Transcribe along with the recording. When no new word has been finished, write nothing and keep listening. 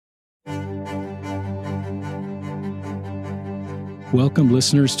Welcome,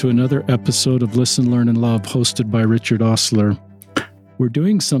 listeners, to another episode of Listen, Learn, and Love, hosted by Richard Ostler. We're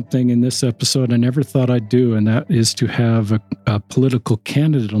doing something in this episode I never thought I'd do, and that is to have a political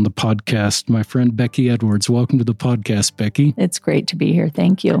candidate on the podcast, my friend Becky Edwards. Welcome to the podcast, Becky. It's great to be here.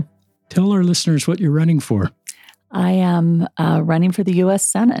 Thank you. Tell our listeners what you're running for. I am running for the U.S.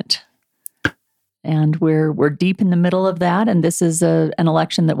 Senate, and we're deep in the middle of that, and this is an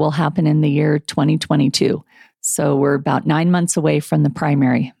election that will happen in the year 2022. So we're about 9 months away from the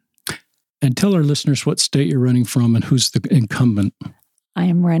primary. And tell our listeners what state you're running from and who's the incumbent. I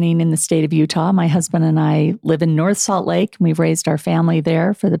am running in the state of Utah. My husband and I live in North Salt Lake, and we've raised our family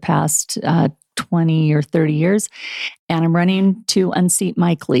there for the past 20 or 30 years. And I'm running to unseat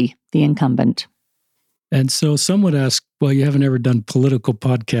Mike Lee, the incumbent. And so some would ask, well, you haven't ever done political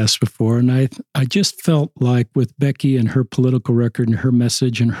podcasts before. And I just felt like with Becky and her political record and her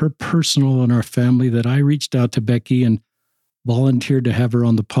message and her personal and our family that I reached out to Becky and volunteered to have her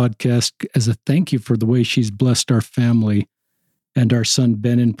on the podcast as a thank you for the way she's blessed our family and our son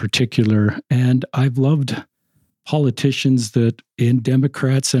Ben in particular. And I've loved politicians in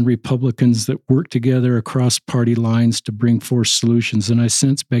Democrats and Republicans that work together across party lines to bring forth solutions. And I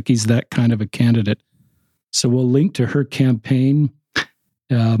sense Becky's that kind of a candidate. So we'll link to her campaign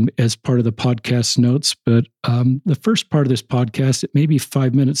as part of the podcast notes. But the first part of this podcast, it may be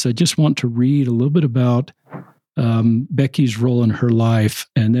 5 minutes. I just want to read a little bit about Becky's role in her life.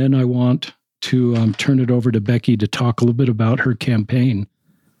 And then I want to turn it over to Becky to talk a little bit about her campaign.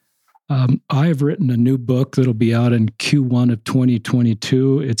 I have written a new book that'll be out in Q1 of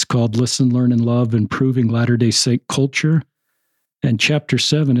 2022. It's called Listen, Learn, and Love, Improving Latter-day Saint Culture. And chapter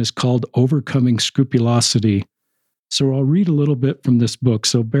 7 is called Overcoming Scrupulosity. So I'll read a little bit from this book.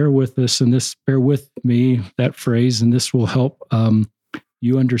 So bear with us and bear with me, that phrase, and this will help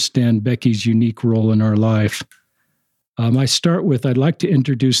you understand Becky's unique role in our life. I start with, I'd like to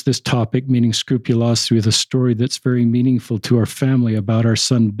introduce this topic, meaning scrupulosity, with a story that's very meaningful to our family about our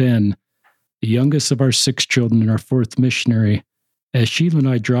son Ben, the youngest of our 6 children and our 4th missionary. As Sheila and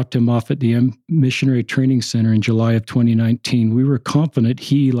I dropped him off at the Missionary Training Center in July of 2019, we were confident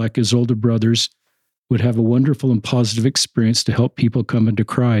he, like his older brothers, would have a wonderful and positive experience to help people come into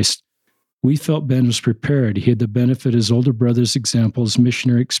Christ. We felt Ben was prepared. He had the benefit of his older brother's examples,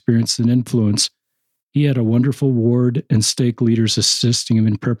 missionary experience, and influence. He had a wonderful ward and stake leaders assisting him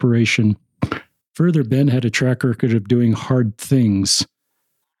in preparation. Further, Ben had a track record of doing hard things.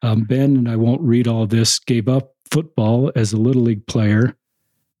 Ben, and I won't read all this, gave up football as a Little League player.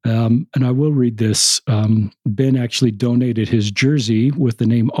 And I will read this. Ben actually donated his jersey with the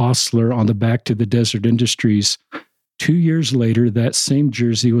name Ostler on the back to the Desert Industries. 2 years later, that same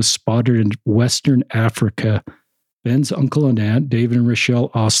jersey was spotted in Western Africa. Ben's uncle and aunt, David and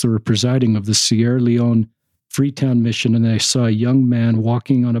Rochelle Ostler, were presiding of the Sierra Leone Freetown Mission, and they saw a young man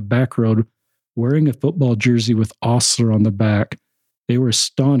walking on a back road wearing a football jersey with Ostler on the back. They were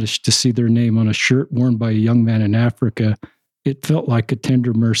astonished to see their name on a shirt worn by a young man in Africa. It felt like a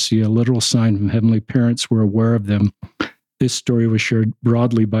tender mercy, a literal sign from heavenly parents were aware of them. This story was shared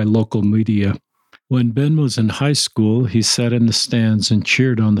broadly by local media. When Ben was in high school, he sat in the stands and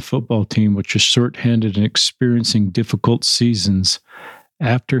cheered on the football team, which was short-handed and experiencing difficult seasons.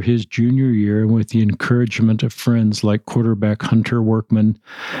 After his junior year, and with the encouragement of friends like quarterback Hunter Workman,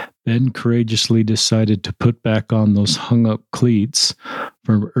 Ben courageously decided to put back on those hung-up cleats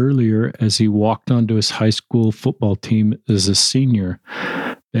from earlier as he walked onto his high school football team as a senior.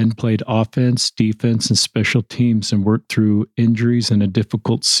 Ben played offense, defense, and special teams and worked through injuries and a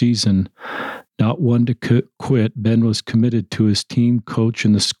difficult season. Not one to quit, Ben was committed to his team, coach,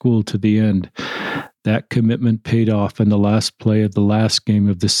 and the school to the end. That commitment paid off in the last play of the last game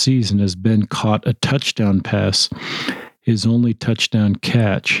of the season as Ben caught a touchdown pass, his only touchdown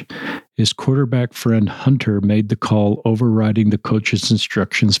catch. His quarterback friend Hunter made the call, overriding the coach's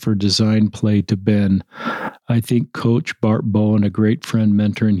instructions for design play to Ben. I think Coach Bart Bowen, a great friend,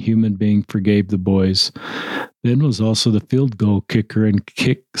 mentor, and human being, forgave the boys. Ben was also the field goal kicker and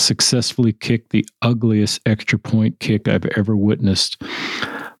successfully kicked the ugliest extra point kick I've ever witnessed.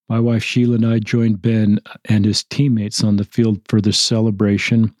 My wife Sheila and I joined Ben and his teammates on the field for the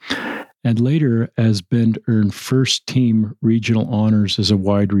celebration, and later as Ben earned first team regional honors as a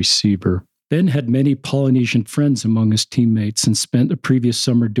wide receiver. Ben had many Polynesian friends among his teammates and spent the previous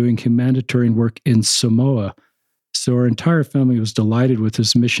summer doing humanitarian work in Samoa. So our entire family was delighted with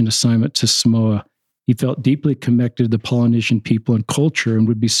his mission assignment to Samoa. He felt deeply connected to the Polynesian people and culture and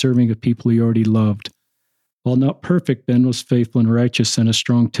would be serving the people he already loved. While not perfect, Ben was faithful and righteous and a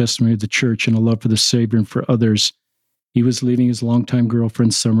strong testimony of the church and a love for the Savior and for others. He was leaving his longtime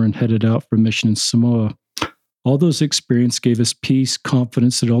girlfriend, Summer, and headed out for a mission in Samoa. All those experiences gave us peace,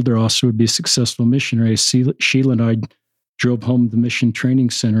 confidence that Elder Osler would be a successful missionary. Sheila and I drove home to the Mission Training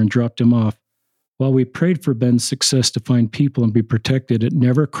Center and dropped him off. While we prayed for Ben's success to find people and be protected, it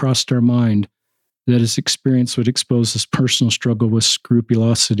never crossed our mind that his experience would expose his personal struggle with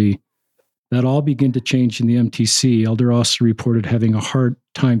scrupulosity. That all began to change in the MTC. Elder Osler reported having a hard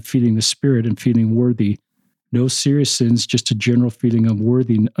time feeding the Spirit and feeling worthy. No serious sins, just a general feeling of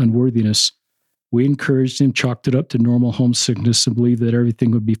unworthiness. We encouraged him, chalked it up to normal homesickness, and believed that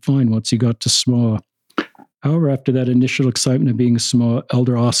everything would be fine once he got to Samoa. However, after that initial excitement of being in Samoa,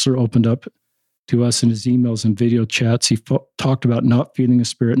 Elder Osler opened up to us in his emails and video chats. He talked about not feeling the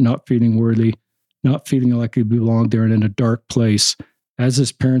Spirit, not feeling worthy, not feeling like he belonged there and in a dark place. As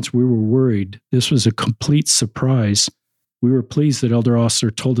his parents, we were worried. This was a complete surprise. We were pleased that Elder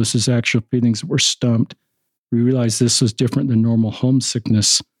Osler told us his actual feelings were stumped. We realized this was different than normal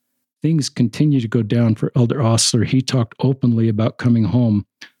homesickness. Things continued to go down for Elder Osler. He talked openly about coming home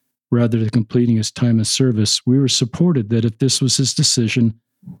rather than completing his time in service. We were supported that if this was his decision,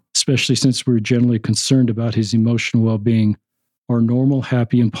 especially since we were generally concerned about his emotional well-being, our normal,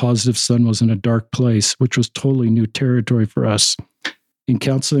 happy, and positive son was in a dark place, which was totally new territory for us. In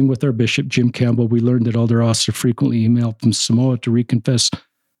counseling with our bishop, Jim Campbell, we learned that Elder Osler frequently emailed from Samoa to reconfess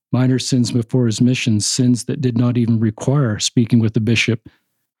minor sins before his mission, sins that did not even require speaking with the bishop.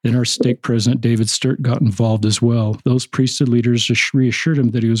 Then our stake president, David Sturt, got involved as well. Those priesthood leaders reassured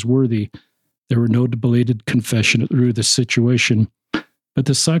him that he was worthy. There were no belated confession through the situation. But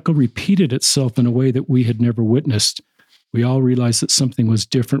the cycle repeated itself in a way that we had never witnessed. We all realized that something was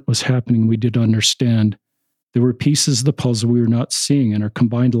different was happening we didn't understand. There were pieces of the puzzle we were not seeing, and our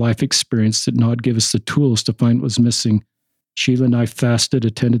combined life experience did not give us the tools to find what was missing. Sheila and I fasted,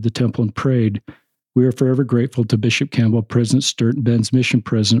 attended the temple, and prayed. We are forever grateful to Bishop Campbell, President Sturt, and Ben's mission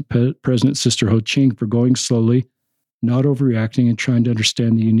president, President Sister Ho Ching, for going slowly, not overreacting, and trying to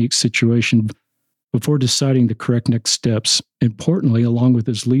understand the unique situation before deciding the correct next steps. Importantly, along with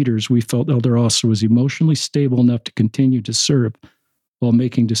his leaders, we felt Elder Osler was emotionally stable enough to continue to serve while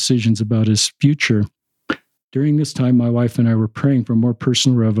making decisions about his future. During this time, my wife and I were praying for more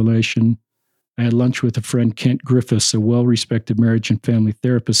personal revelation. I had lunch with a friend, Kent Griffiths, a well-respected marriage and family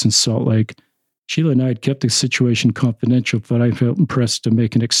therapist in Salt Lake. Sheila and I had kept the situation confidential, but I felt impressed to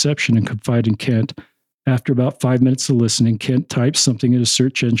make an exception and confide in Kent. After about 5 minutes of listening, Kent typed something in a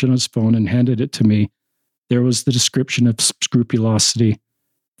search engine on his phone and handed it to me. There was the description of scrupulosity.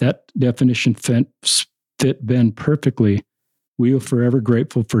 That definition fit Ben perfectly. We are forever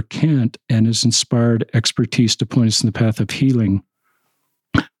grateful for Kent and his inspired expertise to point us in the path of healing.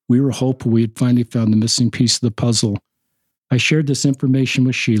 We were hopeful we had finally found the missing piece of the puzzle. I shared this information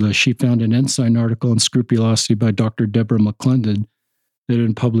with Sheila. She found an Ensign article on scrupulosity by Dr. Deborah McClendon that had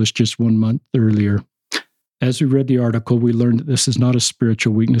been published just 1 month earlier. As we read the article, we learned that this is not a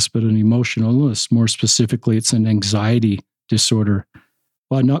spiritual weakness, but an emotional illness. More specifically, it's an anxiety disorder.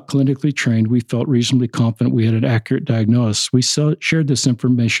 While not clinically trained, we felt reasonably confident we had an accurate diagnosis. We shared this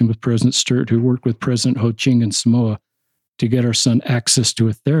information with President Sturt, who worked with President Ho Ching in Samoa to get our son access to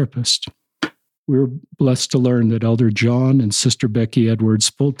a therapist. We were blessed to learn that Elder John and Sister Becky Edwards,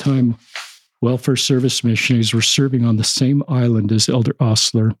 full-time welfare service missionaries, were serving on the same island as Elder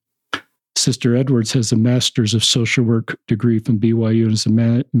Osler. Sister Edwards has a master's of social work degree from BYU and is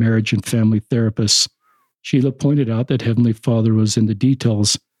a marriage and family therapist. Sheila pointed out that Heavenly Father was in the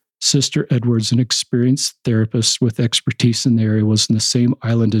details. Sister Edwards, an experienced therapist with expertise in the area, was in the same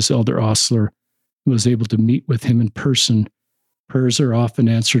island as Elder Osler and was able to meet with him in person. Prayers are often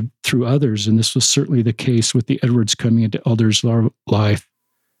answered through others, and this was certainly the case with the Edwards coming into Elder's life.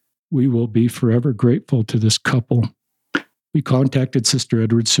 We will be forever grateful to this couple. We contacted Sister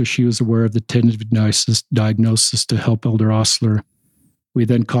Edwards so she was aware of the tentative diagnosis to help Elder Osler. We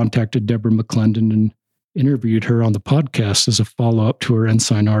then contacted Deborah McClendon and interviewed her on the podcast as a follow-up to her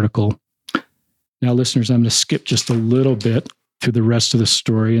Ensign article. Now, listeners, I'm going to skip just a little bit through the rest of the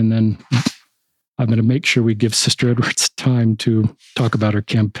story, and then I'm going to make sure we give Sister Edwards time to talk about her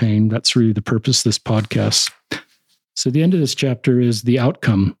campaign. That's really the purpose of this podcast. So the end of this chapter is the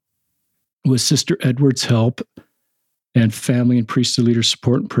outcome. With Sister Edwards' help and family and priesthood leader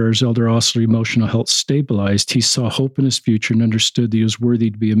support and prayers, Elder Osler emotional health stabilized. He saw hope in his future and understood that he was worthy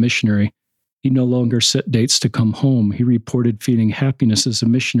to be a missionary. He no longer set dates to come home. He reported feeling happiness as a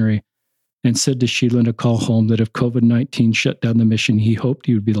missionary and said to Sheila and to call home that if COVID-19 shut down the mission, he hoped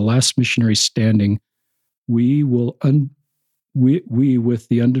he would be the last missionary standing. We, with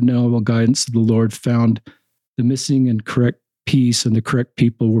the undeniable guidance of the Lord, found the missing and correct piece, and the correct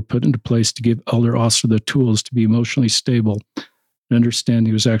people were put into place to give Elder Osler the tools to be emotionally stable and understand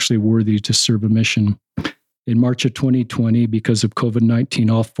he was actually worthy to serve a mission. In March of 2020, because of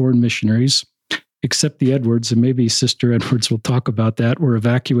COVID-19, all foreign missionaries, except the Edwards, and maybe Sister Edwards will talk about that, were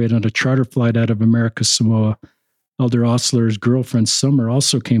evacuated on a charter flight out of America Samoa. Elder Osler's girlfriend, Summer,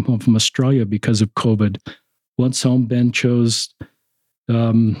 also came home from Australia because of COVID. Once home, Ben chose,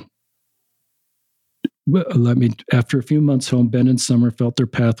 after a few months home, Ben and Summer felt their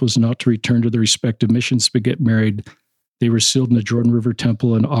path was not to return to their respective missions but get married. They were sealed in the Jordan River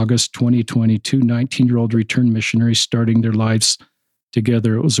Temple in August 2020, 19-year-old returned missionaries starting their lives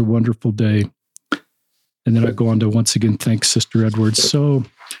together. It was a wonderful day. And then I go on to once again thank Sister Edwards. So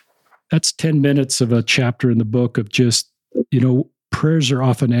that's 10 minutes of a chapter in the book of just, prayers are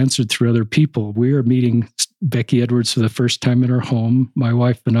often answered through other people. We are meeting Becky Edwards for the first time in her home. My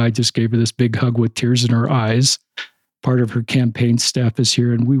wife and I just gave her this big hug with tears in our eyes. Part of her campaign staff is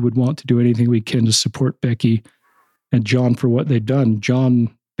here, and we would want to do anything we can to support Becky and John for what they've done.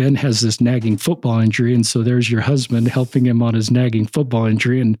 Ben has this nagging football injury, and so there's your husband helping him on his nagging football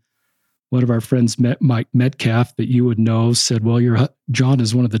injury. And one of our friends, Mike Metcalf, that you would know, said, well, John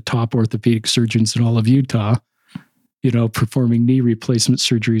is one of the top orthopedic surgeons in all of Utah, performing knee replacement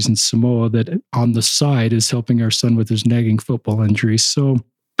surgeries in Samoa, that on the side is helping our son with his nagging football injury. So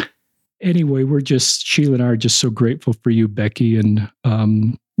anyway, Sheila and I are just so grateful for you, Becky, and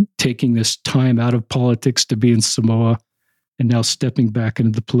taking this time out of politics to be in Samoa and now stepping back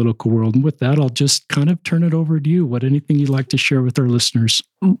into the political world. And with that, I'll just kind of turn it over to you. Anything you'd like to share with our listeners?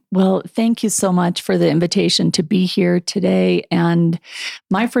 Well, thank you so much for the invitation to be here today. And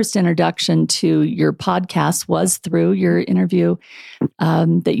my first introduction to your podcast was through your interview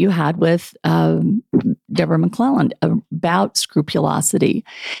that you had with Deborah McClelland about scrupulosity.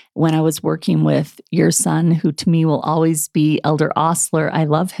 When I was working with your son, who to me will always be Elder Osler, I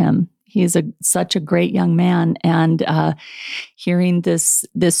love him. He's such a great young man, and hearing this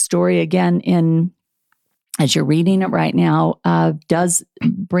story again as you're reading it right now does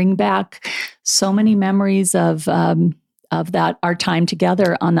bring back so many memories of that our time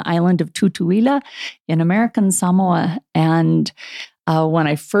together on the island of Tutuila in American Samoa. And when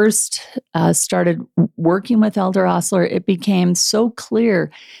I first started working with Elder Osler, it became so clear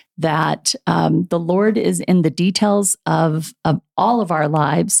that the Lord is in the details of all of our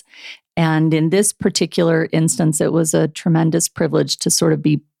lives. And in this particular instance, it was a tremendous privilege to sort of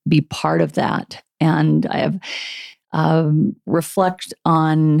be part of that. And I have reflect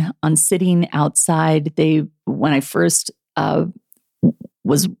on sitting outside. When I first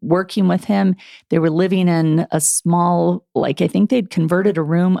was working with him, they were living in a small, I think they'd converted a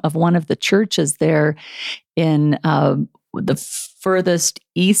room of one of the churches there in the furthest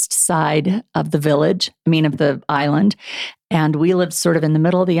east side of the village, of the island. And we lived sort of in the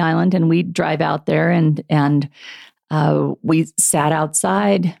middle of the island, and we'd drive out there and we sat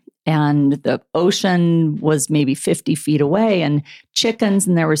outside, and the ocean was maybe 50 feet away, and chickens,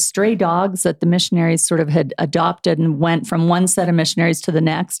 and there were stray dogs that the missionaries sort of had adopted and went from one set of missionaries to the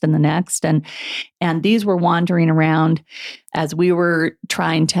next and the next. And these were wandering around as we were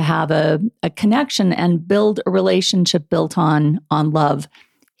trying to have a connection and build a relationship built on love.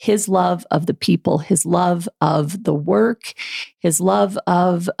 His love of the people, his love of the work, his love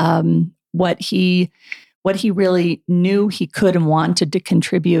of what he really knew he could and wanted to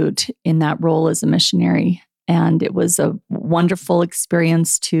contribute in that role as a missionary. And it was a wonderful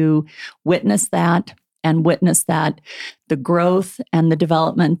experience to witness that the growth and the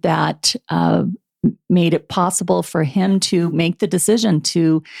development that made it possible for him to make the decision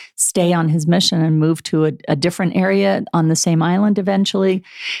to stay on his mission and move to a different area on the same island eventually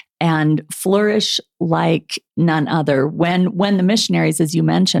and flourish like none other. When the missionaries, as you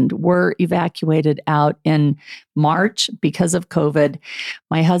mentioned, were evacuated out in March because of COVID,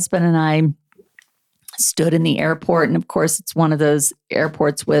 my husband and I stood in the airport. And of course, it's one of those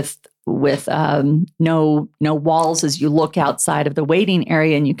airports with no walls as you look outside of the waiting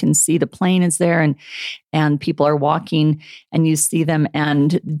area, and you can see the plane is there and people are walking and you see them,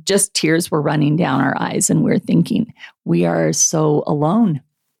 and just tears were running down our eyes. And we're thinking, we are so alone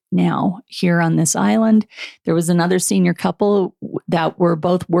now here on this island. There was another senior couple that were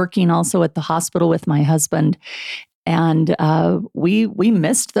both working also at the hospital with my husband. And we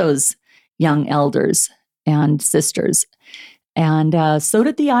missed those young elders and sisters. And so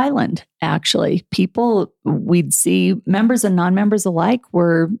did the island, actually. People we'd see, members and non-members alike,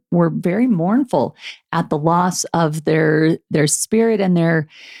 were very mournful at the loss of their spirit and their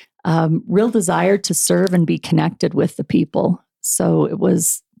real desire to serve and be connected with the people. So it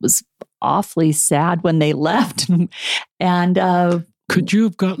was awfully sad when they left. And could you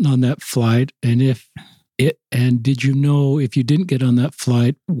have gotten on that flight? And did you know, if you didn't get on that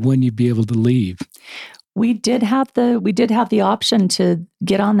flight, when you'd be able to leave? We did have the option to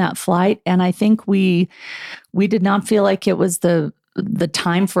get on that flight, and I think we did not feel like it was the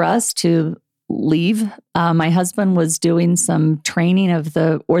time for us to leave. My husband was doing some training of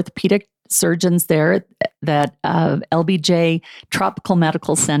the orthopedic surgeons there that LBJ Tropical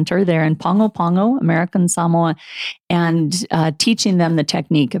Medical Center there in Pago Pago, American Samoa, and teaching them the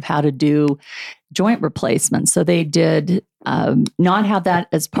technique of how to do joint replacements. So they did not have that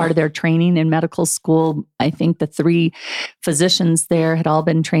as part of their training in medical school. I think the 3 physicians there had all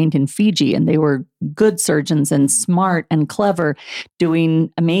been trained in Fiji, and they were good surgeons and smart and clever,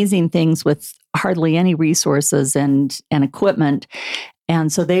 doing amazing things with hardly any resources and equipment.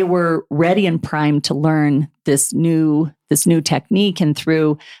 And so they were ready and primed to learn this new technique. And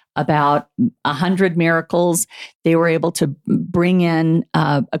through about 100 miracles, they were able to bring in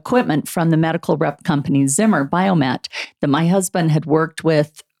equipment from the medical rep company Zimmer Biomet that my husband had worked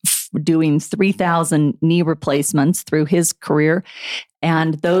with, doing 3,000 knee replacements through his career.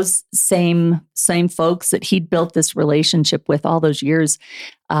 And those same folks that he'd built this relationship with all those years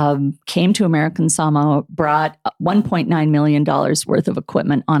came to American Samoa, brought $1.9 million worth of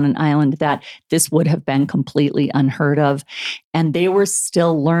equipment on an island that this would have been completely unheard of. And they were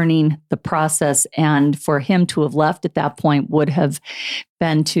still learning the process. And for him to have left at that point would have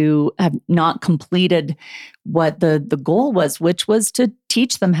been to have not completed what the goal was, which was to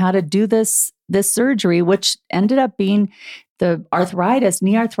teach them how to do this surgery, which ended up being the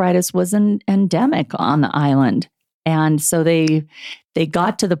knee arthritis was endemic on the island. And so they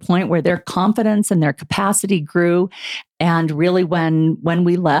got to the point where their confidence and their capacity grew. And really when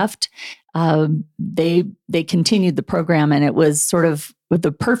we left, they continued the program, and it was sort of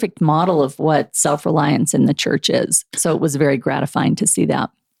the perfect model of what self-reliance in the church is. So it was very gratifying to see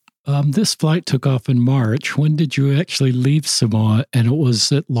that. This flight took off in March. When did you actually leave Samoa? And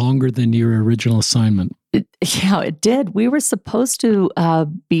was it longer than your original assignment? It did. We were supposed to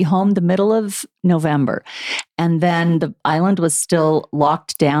be home the middle of November, and then the island was still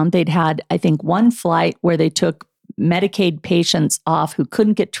locked down. They'd had, I think, one flight where they took Medicaid patients off who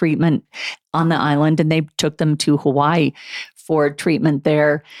couldn't get treatment on the island, and they took them to Hawaii for treatment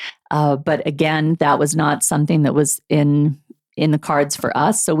there. But again, that was not something that was in the cards for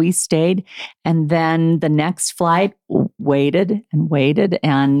us. So we stayed. And then the next flight waited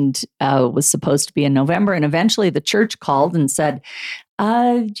and was supposed to be in November. And eventually the church called and said,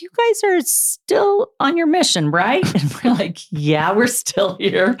 you guys are still on your mission, right? And we're like, yeah, we're still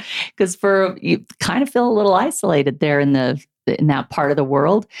here. Because you kind of feel a little isolated there in that part of the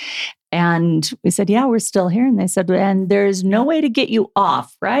world. And we said, yeah, we're still here. And they said, and there's no way to get you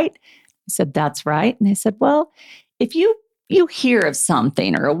off, right? I said, that's right. And they said, well, if you hear of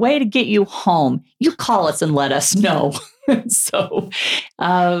something or a way to get you home, you call us and let us know. So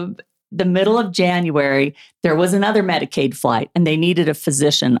the middle of January, there was another Medicaid flight, and they needed a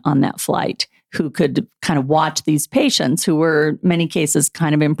physician on that flight who could kind of watch these patients who were, in many cases,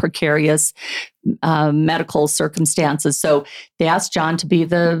 kind of in precarious medical circumstances. So they asked John to be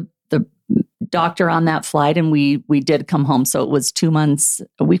the doctor on that flight, and we did come home. So it was 2 months.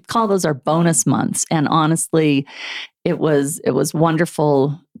 We call those our bonus months. And honestly, it was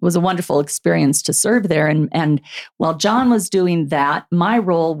wonderful. It was a wonderful experience to serve there. And while John was doing that, my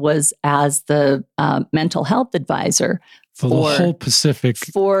role was as the mental health advisor for the whole Pacific,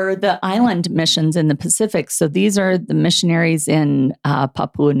 for the island missions in the Pacific. So these are the missionaries in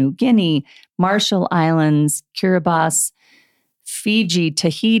Papua New Guinea, Marshall Islands, Kiribati, Fiji,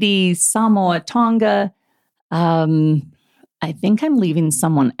 Tahiti, Samoa, Tonga. I think I'm leaving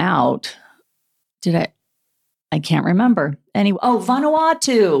someone out. Did I? I can't remember. Anyway,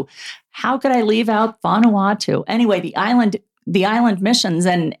 Vanuatu. How could I leave out Vanuatu? Anyway, the island missions.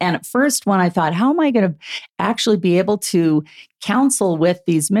 And at first, when I thought, how am I going to actually be able to counsel with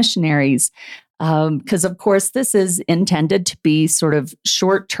these missionaries? Because, of course, this is intended to be sort of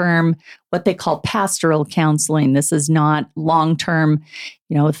short-term, what they call pastoral counseling. This is not long-term,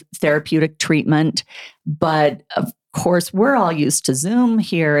 therapeutic treatment. But, of course, we're all used to Zoom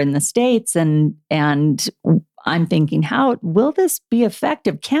here in the States, and I'm thinking, how will this be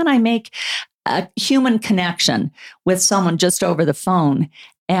effective? Can I make a human connection with someone just over the phone?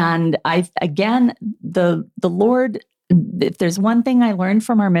 And the Lord, if there's one thing I learned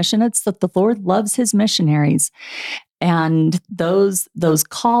from our mission, it's that the Lord loves his missionaries. And those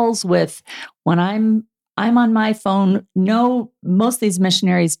calls with, when I'm on my phone, most of these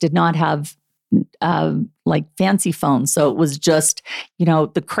missionaries did not have fancy phones. So it was just,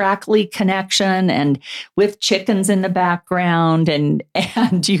 the crackly connection and with chickens in the background, and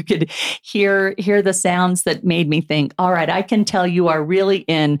you could hear the sounds that made me think, all right, I can tell you are really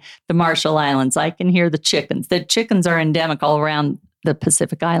in the Marshall Islands. I can hear the chickens. The chickens are endemic all around the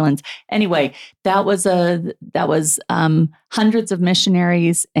Pacific Islands. Anyway, that was hundreds of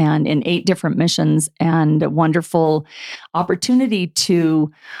missionaries and in 8 different missions, and a wonderful opportunity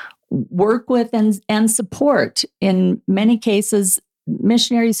to work with and support, in many cases,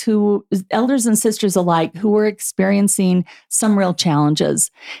 missionaries elders and sisters alike, who were experiencing some real challenges.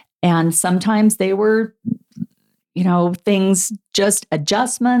 And sometimes they were, things, just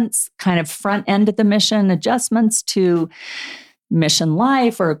adjustments, kind of front end of the mission, adjustments to mission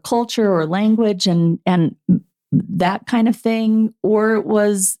life or culture or language and that kind of thing, or it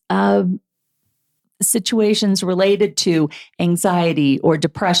was situations related to anxiety or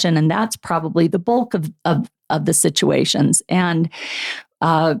depression, and that's probably the bulk of the situations. And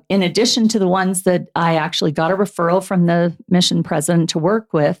in addition to the ones that I actually got a referral from the mission president to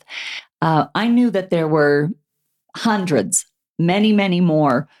work with, I knew that there were hundreds, many, many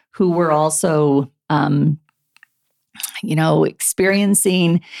more who were also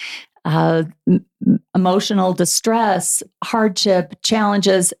experiencing emotional distress, hardship,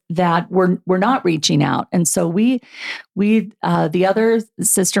 challenges that were not reaching out. And so we the other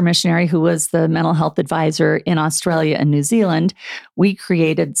sister missionary who was the mental health advisor in Australia and New Zealand, we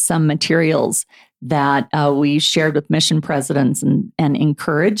created some materials that we shared with mission presidents and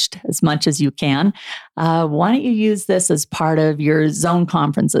encouraged as much as you can. Why don't you use this as part of your zone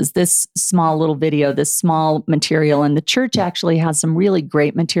conferences, this small little video, this small material? And the church actually has some really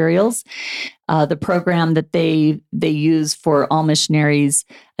great materials. The program that they use for all missionaries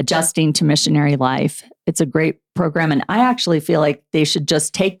adjusting to missionary life. It's a great program. And I actually feel like they should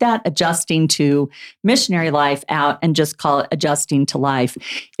just take that adjusting to missionary life out and just call it adjusting to life.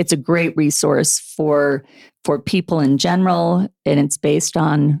 It's a great resource for people in general, and it's based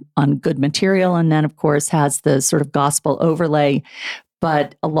on good material. And then, of course, has the sort of gospel overlay.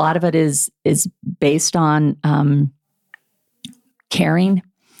 But a lot of it is based on caring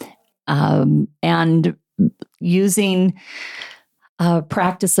and using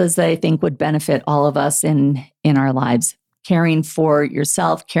practices that I think would benefit all of us in our lives. Caring for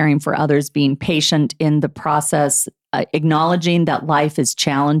yourself, caring for others, being patient in the process, acknowledging that life is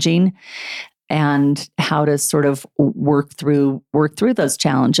challenging, and how to sort of work through those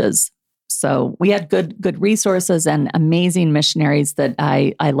challenges. So we had good resources and amazing missionaries that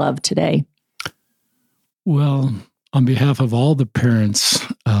I love today. Well, on behalf of all the parents,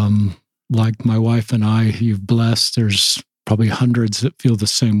 like my wife and I, you've blessed, there's probably hundreds that feel the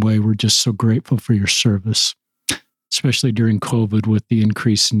same way. We're just so grateful for your service, especially during COVID with the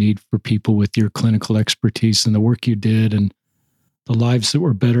increased need for people with your clinical expertise and the work you did and the lives that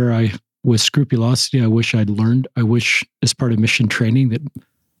were better. With Scrupulosity, I wish I'd learned. I wish as part of mission training that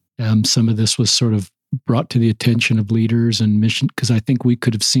some of this was sort of brought to the attention of leaders and mission, because I think we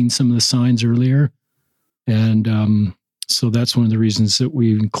could have seen some of the signs earlier. And so that's one of the reasons that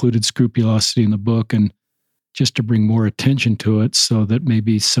we included Scrupulosity in the book, and just to bring more attention to it so that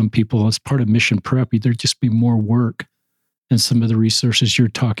maybe some people, as part of mission prep, there'd just be more work and some of the resources you're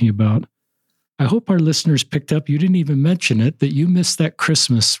talking about. I hope our listeners picked up, you didn't even mention it, that you missed that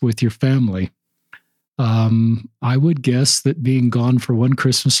Christmas with your family. I would guess that being gone for one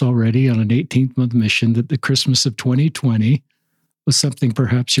Christmas already on an 18th-month mission, that the Christmas of 2020 was something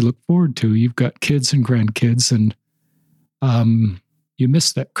perhaps you look forward to. You've got kids and grandkids, and you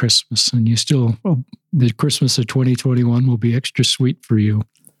missed that Christmas, and you still, the Christmas of 2021 will be extra sweet for you.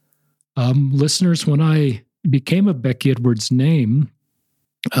 Listeners, when I became a Becky Edwards name,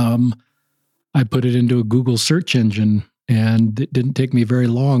 I put it into a Google search engine, and it didn't take me very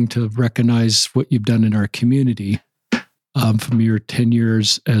long to recognize what you've done in our community from your 10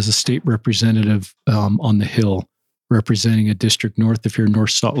 years as a state representative on the Hill, representing a district north of here,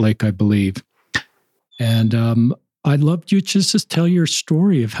 North Salt Lake, I believe. And I'd love you just to tell your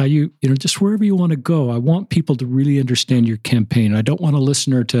story of how you just wherever you want to go. I want people to really understand your campaign. I don't want a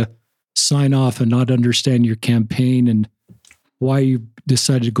listener to sign off and not understand your campaign and why you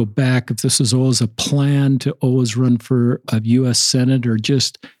decided to go back, if this is always a plan to always run for a U.S. Senate, or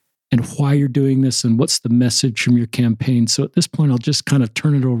and why you're doing this and what's the message from your campaign. So at this point, I'll just kind of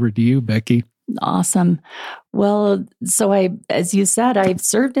turn it over to you, Becky. Awesome. Well, so as you said, I've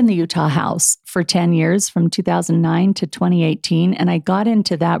served in the Utah House for 10 years, from 2009 to 2018. And I got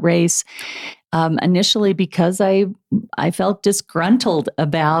into that race Initially, because I felt disgruntled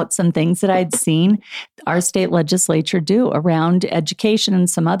about some things that I'd seen our state legislature do around education and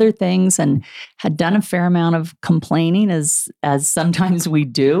some other things, and had done a fair amount of complaining, as sometimes we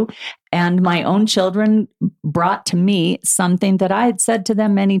do. And my own children brought to me something that I had said to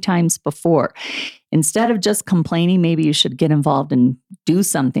them many times before. Instead of just complaining, maybe you should get involved and do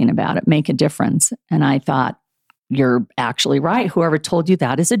something about it, make a difference. And I thought, you're actually right. Whoever told you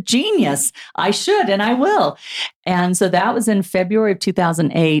that is a genius. I should, and I will. And so that was in February of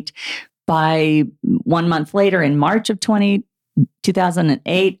 2008. By 1 month later, in March of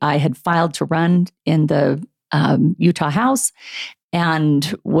 2008, I had filed to run in the Utah House,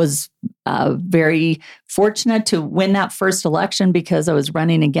 and was very fortunate to win that first election because I was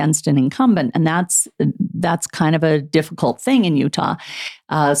running against an incumbent. And that's kind of a difficult thing in Utah.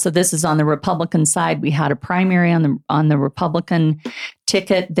 So this is on the Republican side. We had a primary on the Republican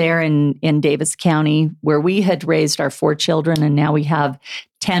ticket there in Davis County, where we had raised our 4 children, and now we have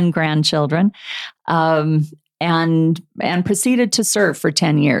 10 grandchildren. And proceeded to serve for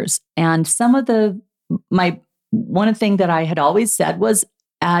 10 years. And one of the things that I had always said was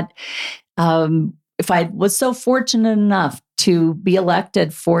if I was so fortunate enough to be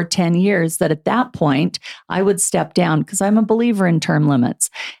elected for 10 years, that at that point I would step down, because I'm a believer in term limits.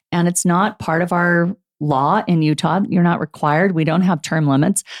 And it's not part of our law in Utah. You're not required. We don't have term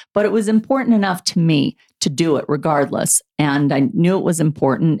limits, but it was important enough to me to do it regardless. And I knew it was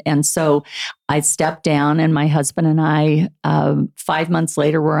important. And so I stepped down, and my husband and I, 5 months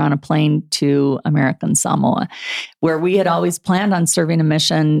later, were on a plane to American Samoa, where we had always planned on serving a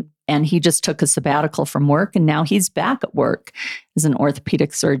mission. And he just took a sabbatical from work, and now he's back at work as an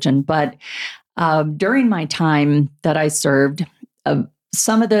orthopedic surgeon. But during my time that I served,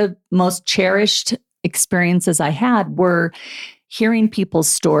 some of the most cherished experiences I had were hearing people's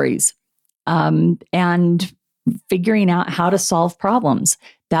stories, and figuring out how to solve problems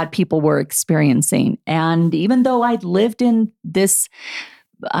that people were experiencing. And even though I'd lived in this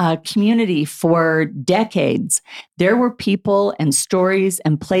community for decades, there were people and stories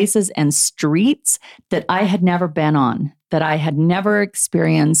and places and streets that I had never been on, that I had never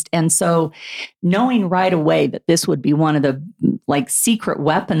experienced. And so knowing right away that this would be one of the secret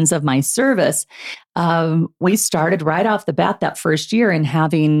weapons of my service, we started right off the bat that first year in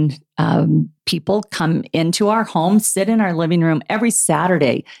having people come into our home, sit in our living room every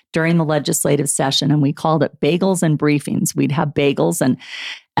Saturday during the legislative session. And we called it bagels and briefings. We'd have bagels. And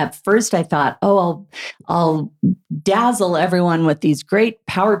at first I thought, I'll dazzle everyone with these great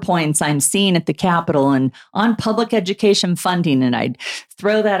PowerPoints I'm seeing at the Capitol and on public education funding. And I'd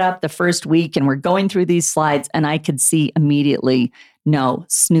throw that up the first week, and we're going through these slides, and I could see immediately, no,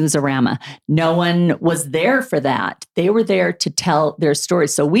 snooze-a-rama. No one was there for that. They were there to tell their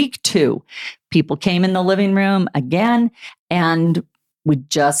stories. So week 2, people came in the living room again, and we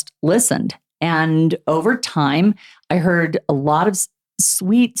just listened. And over time, I heard a lot of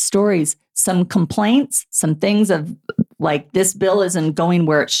sweet stories, some complaints, some things of this bill isn't going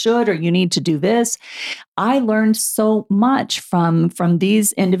where it should, or you need to do this. I learned so much from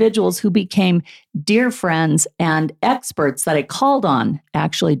these individuals who became dear friends and experts that I called on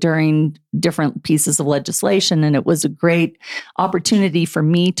actually during different pieces of legislation. And it was a great opportunity for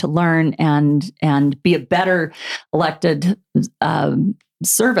me to learn and be a better elected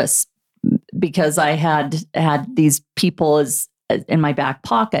service, because I had these people in my back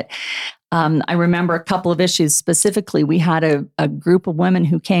pocket. I remember a couple of issues specifically. We had a group of women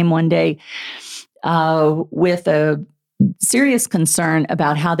who came one day with a serious concern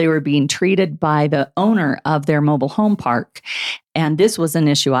about how they were being treated by the owner of their mobile home park. And this was an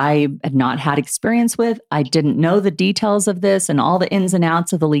issue I had not had experience with. I didn't know the details of this and all the ins and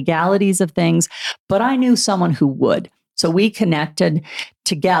outs of the legalities of things, but I knew someone who would. So we connected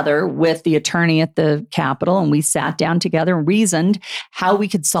together with the attorney at the Capitol, and we sat down together and reasoned how we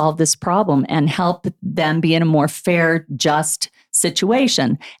could solve this problem and help them be in a more fair, just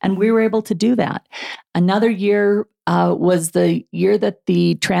situation. And we were able to do that. Another year was the year that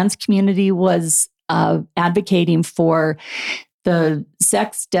the trans community was advocating for the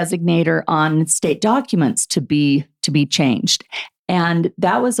sex designator on state documents to be changed. And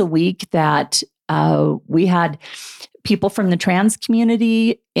that was a week that we had people from the trans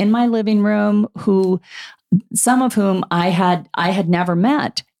community in my living room, some of whom I had never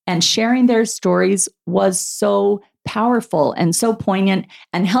met, and sharing their stories was so powerful and so poignant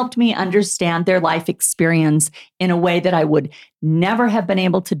and helped me understand their life experience in a way that I would never have been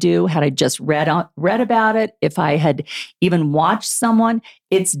able to do had I just read about it. If I had even watched someone,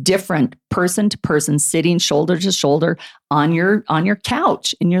 it's different person to person, sitting shoulder to shoulder on your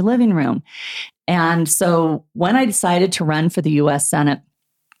couch in your living room. And so when I decided to run for the US Senate,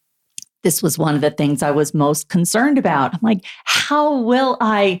 this was one of the things I was most concerned about. I'm like, how will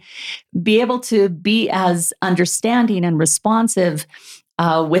I be able to be as understanding and responsive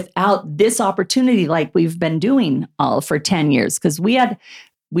without this opportunity like we've been doing all for 10 years? Because we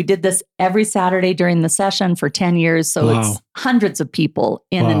did this every Saturday during the session for 10 years. So It's hundreds of people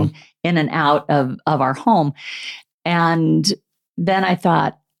in and out of our home. And then I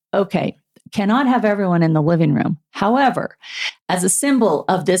thought, okay, cannot have everyone in the living room. However, as a symbol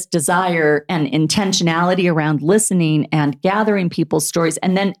of this desire and intentionality around listening and gathering people's stories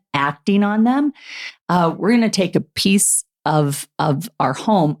and then acting on them, we're going to take a piece of our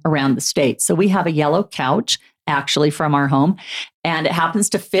home around the state. So we have a yellow couch actually from our home, and it happens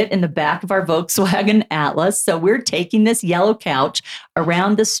to fit in the back of our Volkswagen Atlas. So we're taking this yellow couch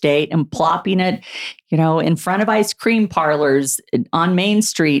around the state and plopping it, in front of ice cream parlors on Main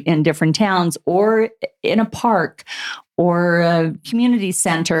Street in different towns or in a park or a community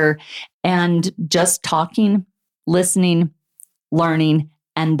center, and just talking, listening, learning,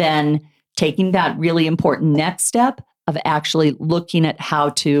 and then taking that really important next step of actually looking at how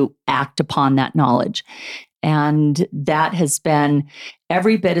to act upon that knowledge. And that has been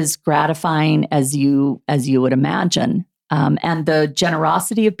every bit as gratifying as you would imagine. And the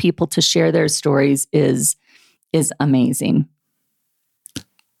generosity of people to share their stories is amazing.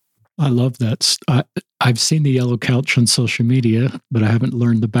 I love that. I've seen the yellow couch on social media, but I haven't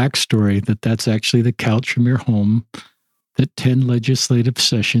learned the backstory that that's actually the couch from your home, that 10 legislative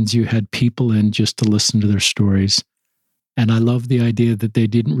sessions you had people in just to listen to their stories. And I love the idea that they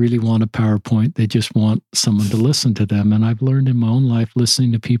didn't really want a PowerPoint. They just want someone to listen to them. And I've learned in my own life,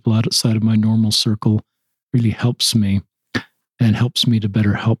 listening to people outside of my normal circle really helps me and helps me to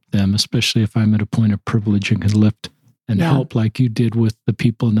better help them, especially if I'm at a point of privilege and can lift and help like you did with the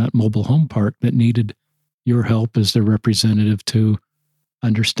people in that mobile home park that needed your help as their representative to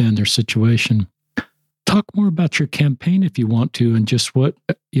understand their situation. Talk more about your campaign if you want to, and just what,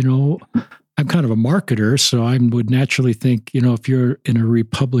 I'm kind of a marketer, so I would naturally think, if you're in a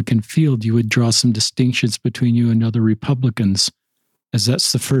Republican field, you would draw some distinctions between you and other Republicans, as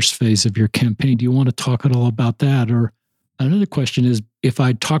that's the first phase of your campaign. Do you want to talk at all about that? Or another question is, if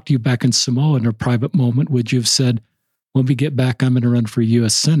I talked to you back in Samoa in a private moment, would you have said, when we get back, I'm going to run for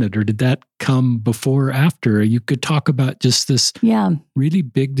U.S. Senate? Or did that come before or after? You could talk about just this really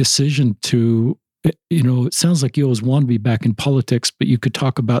big decision to, it sounds like you always want to be back in politics, but you could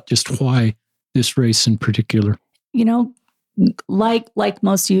talk about just why this race in particular. Like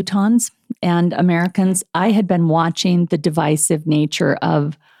most Utahns and Americans, I had been watching the divisive nature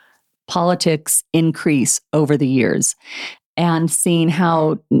of politics increase over the years and seeing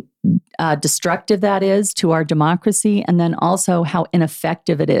how destructive that is to our democracy, and then also how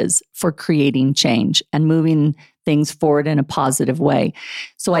ineffective it is for creating change and moving things forward in a positive way.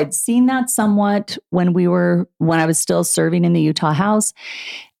 So I'd seen that somewhat when I was still serving in the Utah House,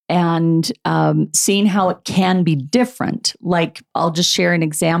 and seeing how it can be different. Like, I'll just share an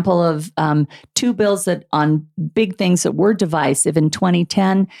example of two bills that on big things that were divisive. In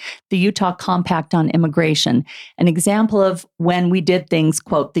 2010, the Utah Compact on Immigration, an example of when we did things,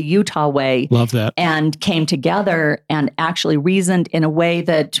 quote, the Utah way. Love that. And came together and actually reasoned in a way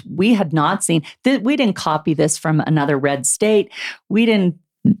that we had not seen. We didn't copy this from another red state. We didn't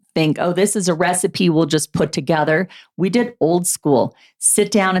think, oh, this is a recipe we'll just put together. We did old school,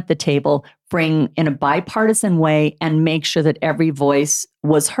 sit down at the table, bring in a bipartisan way, and make sure that every voice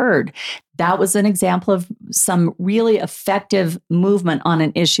was heard. That was an example of some really effective movement on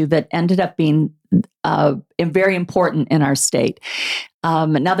an issue that ended up being very important in our state.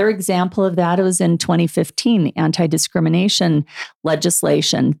 Another example of that was in 2015, the anti-discrimination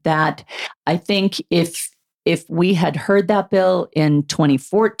legislation that I think if we had heard that bill in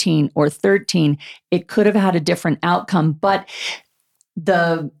 2014 or 13, it could have had a different outcome. But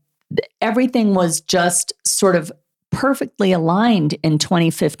everything was just sort of perfectly aligned in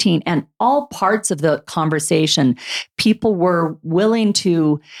 2015, and all parts of the conversation, people were willing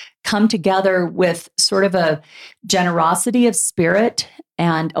to come together with sort of a generosity of spirit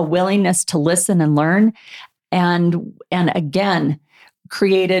and a willingness to listen and learn. And again,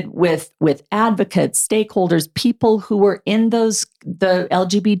 created with advocates, stakeholders, people who were in the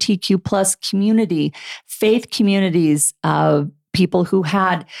LGBTQ plus community, faith communities, people who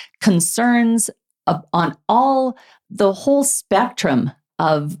had concerns on all the whole spectrum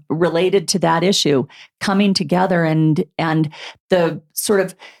of related to that issue coming together, and the sort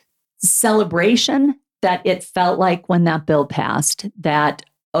of celebration that it felt like when that bill passed, that,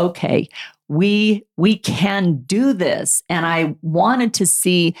 okay, we can do this. And I wanted to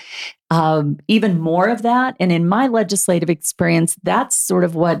see even more of that. And in my legislative experience, that's sort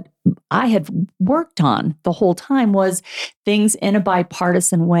of what I had worked on the whole time, was things in a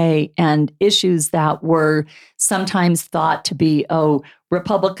bipartisan way, and issues that were sometimes thought to be, oh,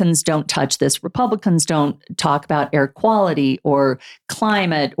 Republicans don't touch this. Republicans don't talk about air quality or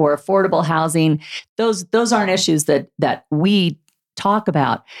climate or affordable housing. Those aren't issues that we talk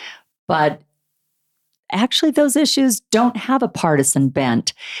about. But actually, those issues don't have a partisan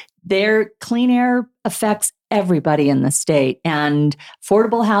bent. Their clean air affects everybody in the state, and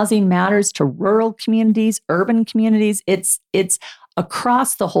affordable housing matters to rural communities, urban communities. It's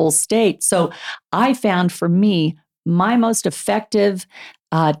across the whole state. So I found, for me, my most effective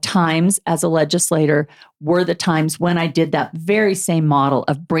times as a legislator were the times when I did that very same model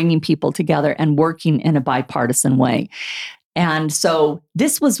of bringing people together and working in a bipartisan way. And so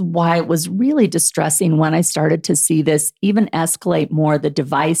this was why it was really distressing when I started to see this even escalate more, the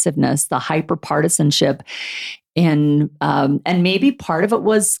divisiveness, the hyperpartisanship. And maybe part of it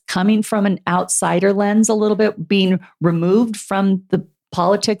was coming from an outsider lens a little bit, being removed from the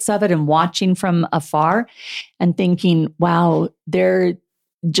politics of it and watching from afar and thinking, wow, they're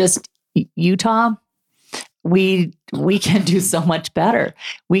just Utah. We can do so much better.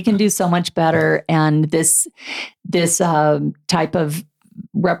 We can do so much better. And this type of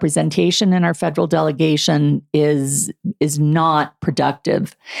representation in our federal delegation is not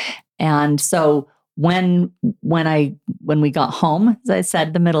productive. And so when we got home, as I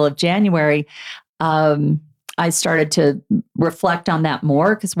said, the middle of January, I started to reflect on that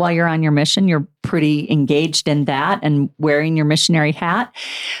more, because while you're on your mission, you're pretty engaged in that and wearing your missionary hat.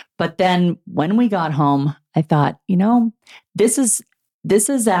 But then when we got home, I thought, this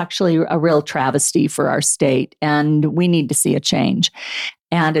is actually a real travesty for our state, and we need to see a change.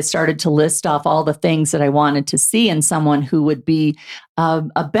 And I started to list off all the things that I wanted to see in someone who would be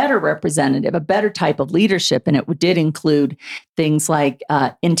a better representative, a better type of leadership. And it did include things like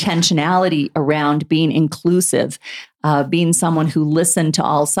intentionality around being inclusive, being someone who listened to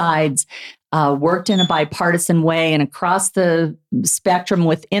all sides, worked in a bipartisan way and across the spectrum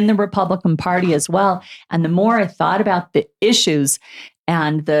within the Republican Party as well. And the more I thought about the issues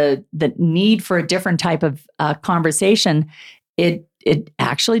and the need for a different type of conversation, it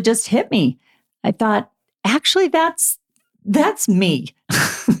actually just hit me. I thought, actually, that's me.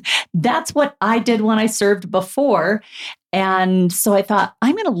 That's what I did when I served before. And so I thought,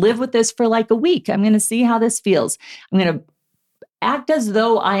 I'm going to live with this for like a week. I'm going to see how this feels. I'm going to act as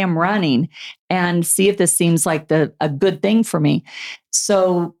though I am running and see if this seems like a good thing for me.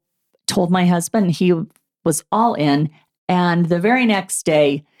 So told my husband, he was all in. And the very next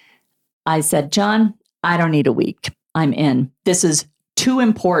day, I said, John, I don't need a week. I'm in. This is too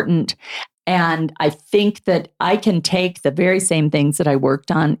important. And I think that I can take the very same things that I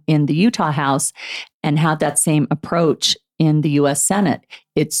worked on in the Utah House and have that same approach in the U.S. Senate.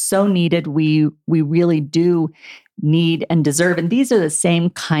 It's so needed. We really do need and deserve. And these are the same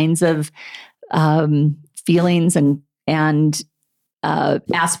kinds of feelings and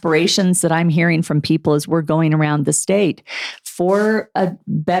aspirations that I'm hearing from people as we're going around the state for a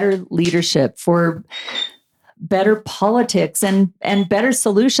better leadership, for better politics and better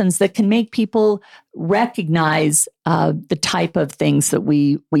solutions that can make people recognize the type of things that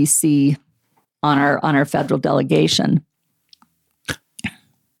we see on our federal delegation.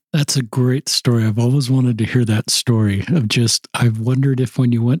 That's a great story. I've always wanted to hear that story of just, I've wondered if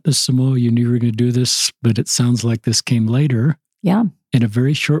when you went to Samoa, you knew you were going to do this, but it sounds like this came later. Yeah. In a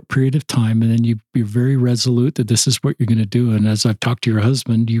very short period of time. And then you're very resolute that this is what you're going to do. And as I've talked to your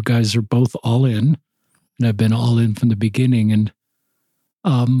husband, you guys are both all in. And I've been all in from the beginning. And,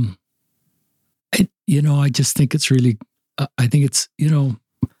 I just think it's really, I think it's,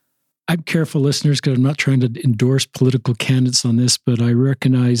 I'm careful, listeners, because I'm not trying to endorse political candidates on this, but I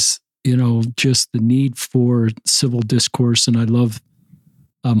recognize, just the need for civil discourse. And I love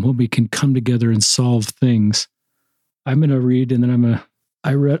when we can come together and solve things. I'm going to read, and then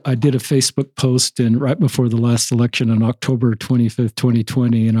I did a Facebook post right before the last election on October 25th,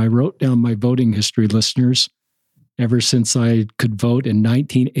 2020, and I wrote down my voting history, listeners. Ever since I could vote in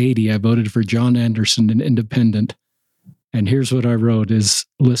 1980, I voted for John Anderson, an independent. And here's what I wrote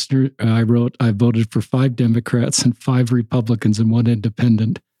I voted for 5 Democrats and 5 Republicans and 1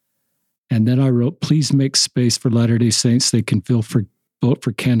 independent. And then I wrote, please make space for Latter-day Saints. They can feel vote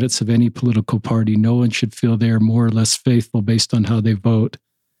for candidates of any political party. No one should feel they are more or less faithful based on how they vote.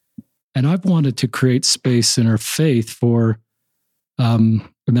 And I've wanted to create space in our faith for, and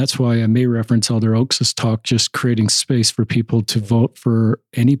that's why I may reference Elder Oaks' talk, just creating space for people to vote for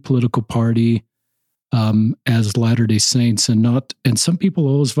any political party as Latter-day Saints, and some people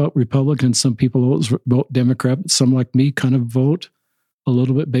always vote Republican, some people always vote Democrat, but some like me kind of vote a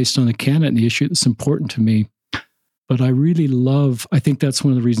little bit based on the candidate and the issue that's important to me. But I think that's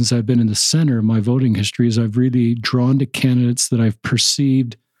one of the reasons I've been in the center of my voting history, is I've really drawn to candidates that I've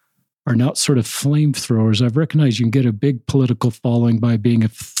perceived are not sort of flamethrowers. I've recognized you can get a big political following by being a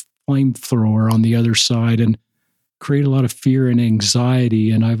flamethrower on the other side and create a lot of fear and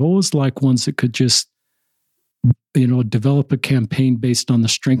anxiety. And I've always liked ones that could just, develop a campaign based on the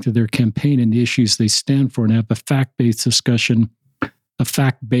strength of their campaign and the issues they stand for, and have a fact-based discussion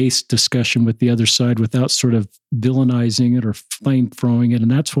with the other side without sort of villainizing it or flame-throwing it.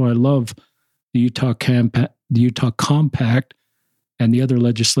 And that's why I love the Utah Compact and the other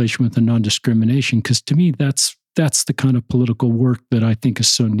legislation with the non-discrimination, because to me, that's the kind of political work that I think is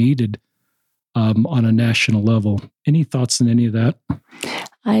so needed on a national level. Any thoughts on any of that?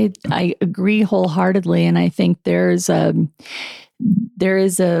 I agree wholeheartedly, and I think there is a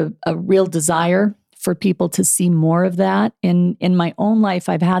real desire for people to see more of that. In my own life,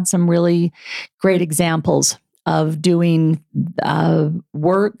 I've had some really great examples of doing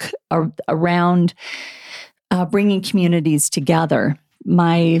work around bringing communities together.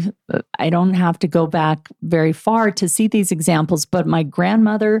 I don't have to go back very far to see these examples, but my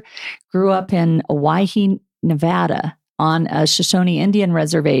grandmother grew up in Owyhee, Nevada, on a Shoshone Indian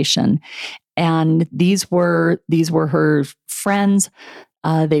reservation, and these were her friends.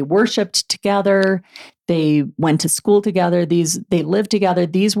 They worshipped together. They went to school together. They lived together.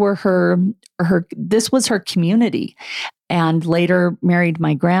 This was her community. And later married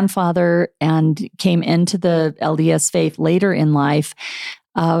my grandfather and came into the LDS faith later in life.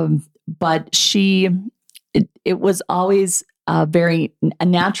 But it was always a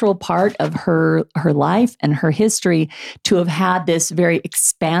natural part of her life and her history to have had this very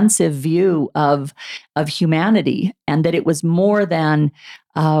expansive view of humanity, and that it was more than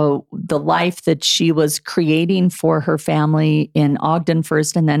the life that she was creating for her family in Ogden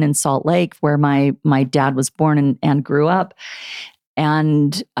first, and then in Salt Lake, where my dad was born and grew up.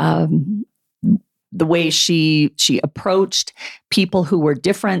 And the way she approached people who were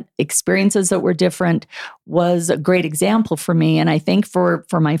different, experiences that were different, was a great example for me. And I think for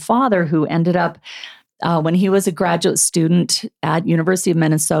my father, who ended up, when he was a graduate student at University of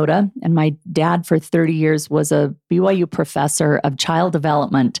Minnesota, and my dad for 30 years was a BYU professor of child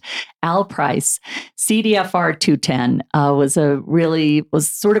development, Al Price, CDFR 210 was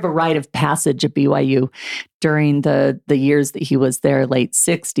sort of a rite of passage at BYU during the years that he was there, late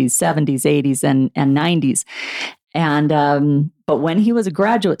 60s, 70s, 80s, and 90s. And but when he was a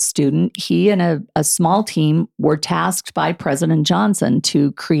graduate student, he and a small team were tasked by President Johnson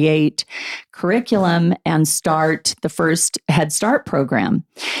to create curriculum and start the first Head Start program.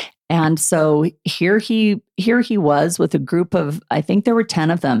 And so here he was with a group of, I think there were 10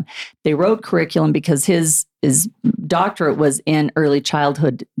 of them. They wrote curriculum because his doctorate was in early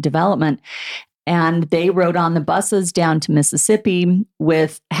childhood development. And they rode on the buses down to Mississippi.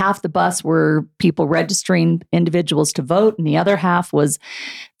 With half the bus were people registering individuals to vote, and the other half was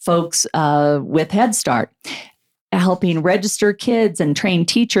folks with Head Start, helping register kids and train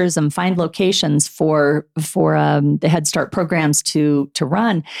teachers and find locations for the Head Start programs to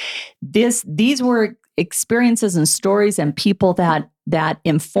run. These were experiences and stories and people that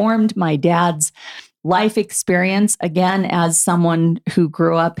informed my dad's life experience. Again, as someone who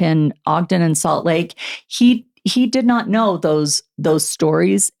grew up in Ogden and Salt Lake, he did not know those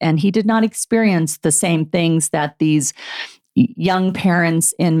stories, and he did not experience the same things that these young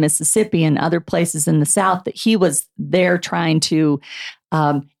parents in Mississippi and other places in the South that he was there trying to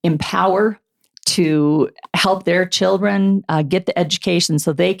empower, to help their children get the education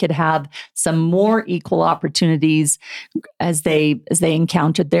so they could have some more equal opportunities as they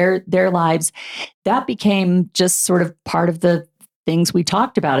encountered their lives. That became just sort of part of the things we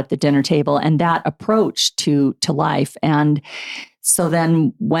talked about at the dinner table, and that approach to life. And so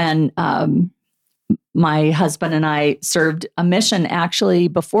then when my husband and I served a mission, actually,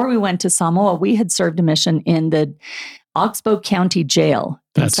 before we went to Samoa, we had served a mission in the Oxbow County Jail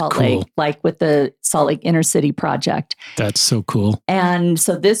in Salt Lake, like with the Salt Lake Inner City Project. That's so cool. And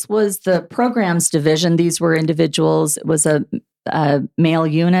so this was the programs division. These were individuals, it was a male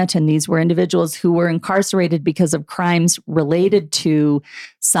unit, and these were individuals who were incarcerated because of crimes related to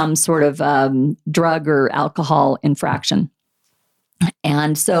some sort of drug or alcohol infraction.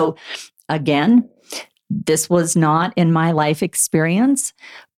 And so, again, this was not in my life experience,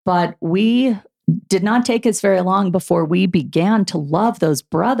 but we did not take us very long before we began to love those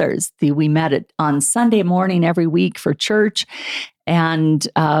brothers. We met on Sunday morning every week for church, and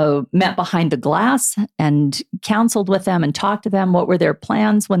met behind the glass and counseled with them and talked to them what were their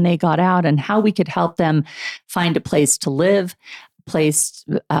plans when they got out and how we could help them find a place to live, a place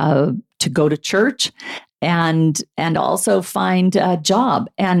to go to church, and also find a job.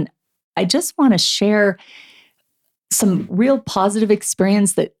 And I just want to share some real positive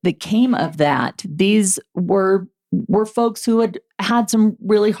experience that came of that. These were folks who had some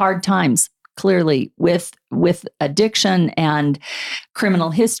really hard times, clearly, with addiction and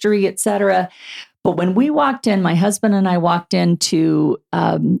criminal history, et cetera. But when we walked in, my husband and I walked into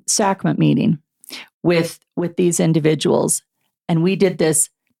sacrament meeting with these individuals, and we did this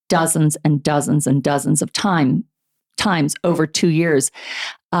dozens and dozens and dozens of times over 2 years.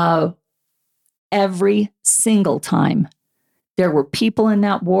 Every single time, there were people in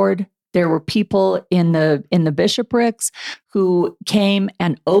that ward. There were people in the bishoprics who came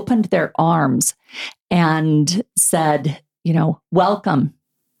and opened their arms and said, welcome.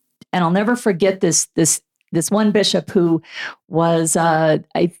 And I'll never forget this one bishop who was, I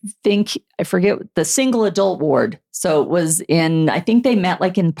forget, the single adult ward. So it was I think they met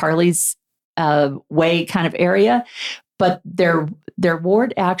like in Parley's Way kind of area, but their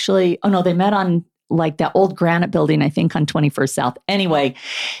ward actually, they met on like that old granite building, I think on 21st South. Anyway,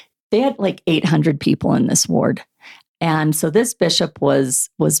 they had like 800 people in this ward. And so this bishop was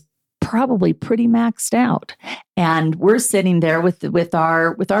probably pretty maxed out. And we're sitting there with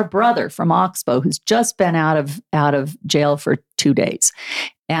our brother from Oxbow, who's just been out of jail for 2 days.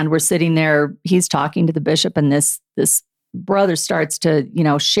 And we're sitting there, he's talking to the bishop, and this brother starts to,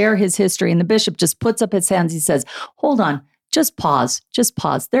 share his history. And the bishop just puts up his hands. He says, "Hold on, just pause.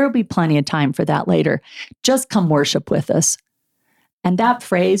 There will be plenty of time for that later. Just come worship with us." And that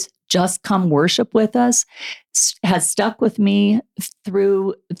phrase, "just come worship with us," has stuck with me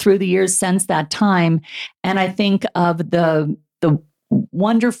through the years since that time. And I think of the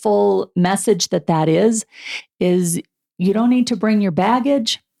wonderful message that is you don't need to bring your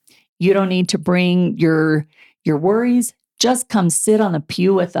baggage. You don't need to bring your worries. Just come sit on the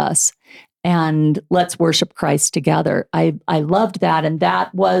pew with us and let's worship Christ together. I loved that. And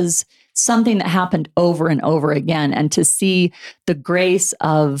that was something that happened over and over again. And to see the grace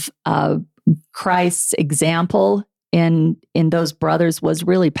of Christ's example in those brothers was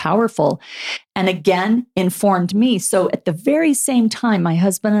really powerful, and again informed me. So at the very same time my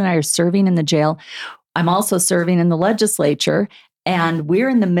husband and I are serving in the jail, I'm also serving in the legislature, and we're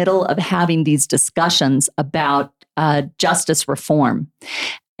in the middle of having these discussions about justice reform.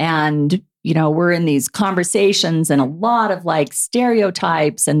 And we're in these conversations, and a lot of like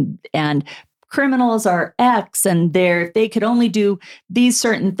stereotypes and criminals are X, and they could only do these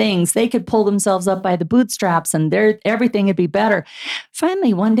certain things. They could pull themselves up by the bootstraps, and everything would be better.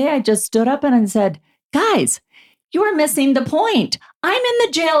 Finally, one day I just stood up and I said, "Guys, you are missing the point. I'm in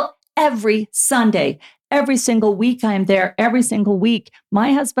the jail every Sunday. Every single week I'm there. Every single week,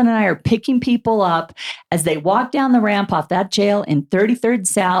 my husband and I are picking people up as they walk down the ramp off that jail in 33rd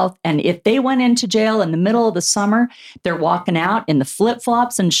South. And if they went into jail in the middle of the summer, they're walking out in the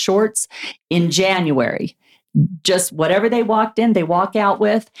flip-flops and shorts in January. Just whatever they walked in, they walk out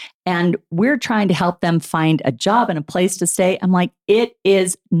with. And we're trying to help them find a job and a place to stay." I'm like, it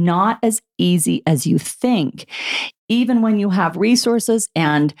is not as easy as you think. Even when you have resources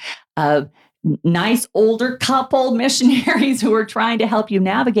and nice older couple missionaries who are trying to help you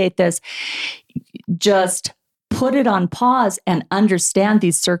navigate this, just put it on pause and understand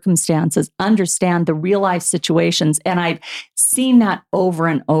these circumstances, understand the real life situations. And I've seen that over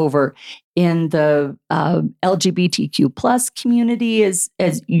and over in the LGBTQ plus community, as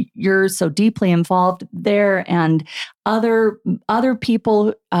you're so deeply involved there, and other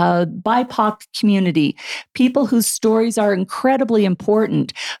people, BIPOC community, people whose stories are incredibly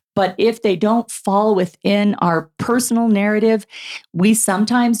important. But if they don't fall within our personal narrative, we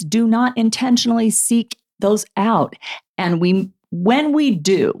sometimes do not intentionally seek those out. And when we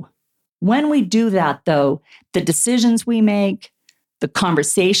do that, though, the decisions we make, the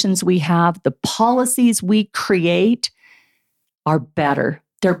conversations we have, the policies we create are better.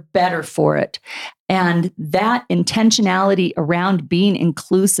 They're better for it. And that intentionality around being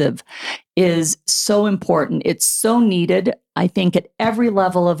inclusive is so important. It's so needed, I think, at every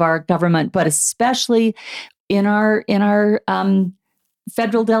level of our government, but especially in our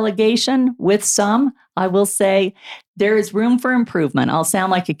federal delegation with some, I will say there is room for improvement. I'll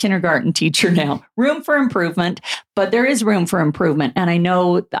sound like a kindergarten teacher now. Room for improvement, but there is room for improvement. And I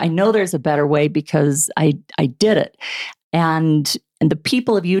know there's a better way because I did it. And the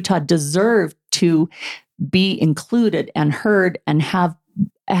people of Utah deserve to be included and heard and have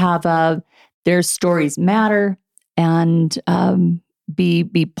their stories matter and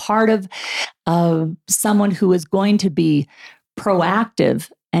be part of someone who is going to be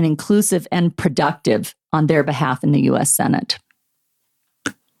proactive and inclusive and productive on their behalf in the U.S. Senate.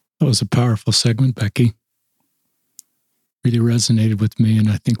 That was a powerful segment, Becky. Really resonated with me and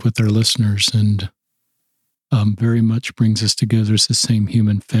I think with our listeners, and very much brings us together as the same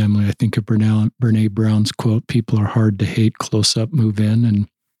human family. I think of Brene Brown's quote, "People are hard to hate, close up, move in." And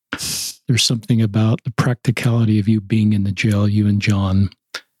there's something about the practicality of you being in the jail, you and John,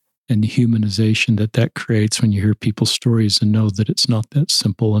 and the humanization that creates when you hear people's stories and know that it's not that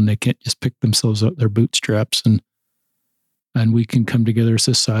simple and they can't just pick themselves up their bootstraps. And we can come together as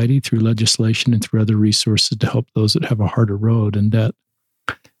a society through legislation and through other resources to help those that have a harder road. And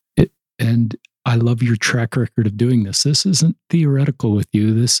I love your track record of doing this. This isn't theoretical with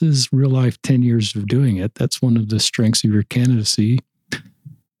you. This is real life 10 years of doing it. That's one of the strengths of your candidacy,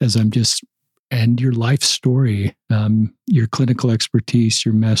 and your life story, your clinical expertise,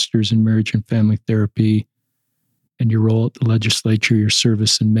 your master's in marriage and family therapy, and your role at the legislature, your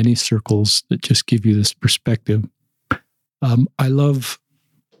service in many circles that just give you this perspective. I love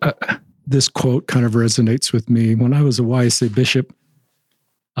this quote, kind of resonates with me. When I was a YSA bishop,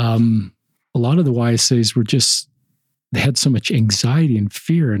 a lot of the YSAs they had so much anxiety and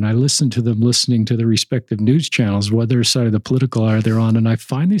fear. And I listened to them listening to the respective news channels, whether side of the political aisle they're on. And I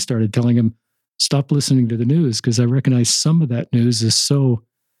finally started telling them, stop listening to the news, because I recognize some of that news is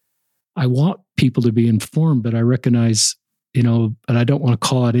I want people to be informed, but I recognize, and I don't want to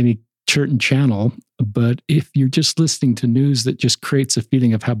call out any certain channel, but if you're just listening to news that just creates a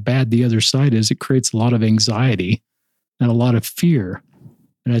feeling of how bad the other side is, it creates a lot of anxiety and a lot of fear.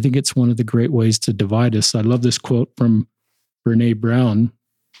 And I think it's one of the great ways to divide us. I love this quote from Brene Brown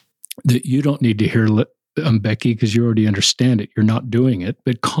that you don't need to hear, Becky, because you already understand it. You're not doing it.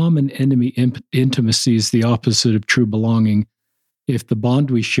 But common enemy intimacy is the opposite of true belonging. If the bond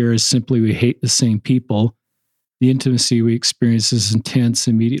we share is simply we hate the same people, the intimacy we experience is intense,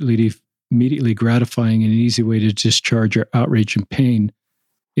 immediately gratifying, and an easy way to discharge our outrage and pain.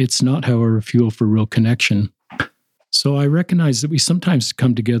 It's not, however, fuel for real connection. So I recognize that we sometimes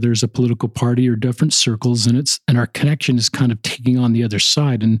come together as a political party or different circles, and our connection is kind of taking on the other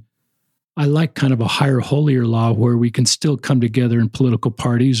side. And I like kind of a higher, holier law where we can still come together in political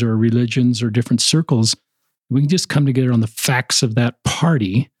parties or religions or different circles. We can just come together on the facts of that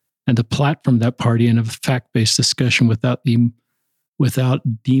party and the platform of that party and have a fact-based discussion without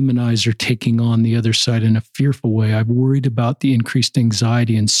demonize or taking on the other side in a fearful way. I'm worried about the increased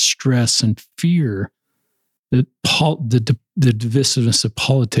anxiety and stress and fear that the divisiveness of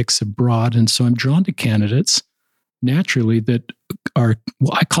politics have brought. And so I'm drawn to candidates naturally that are,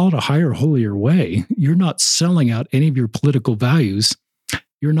 I call it a higher, holier way. You're not selling out any of your political values.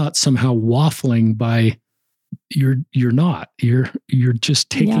 You're not somehow waffling by, you're not. You're just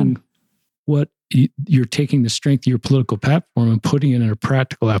taking you're taking the strength of your political platform and putting it in a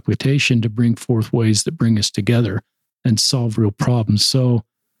practical application to bring forth ways that bring us together and solve real problems. So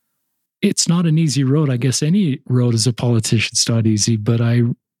it's not an easy road. I guess any road as a politician's not easy, but I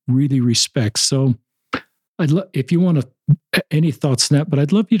really respect. So if you want any thoughts on that, but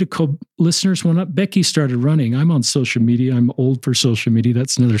I'd love you to listeners, when Becky started running, I'm on social media. I'm old for social media.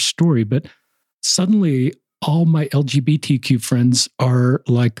 That's another story. But suddenly all my LGBTQ friends are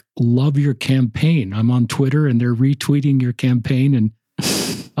like, love your campaign. I'm on Twitter and they're retweeting your campaign.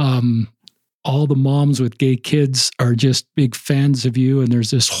 And all the moms with gay kids are just big fans of you. And there's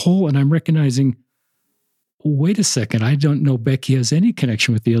this whole, and I'm recognizing, wait a second, I don't know Becky has any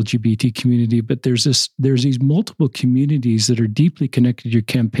connection with the LGBT community, but there's these multiple communities that are deeply connected to your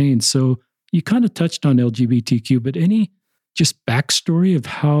campaign. So you kind of touched on LGBTQ, but any just backstory of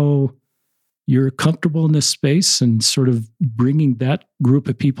how you're comfortable in this space and sort of bringing that group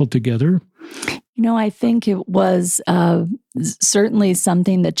of people together? I think it was certainly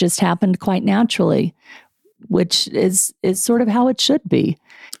something that just happened quite naturally, which is sort of how it should be.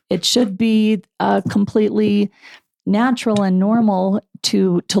 It should be completely natural and normal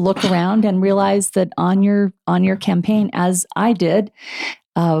to look around and realize that on your campaign, as I did,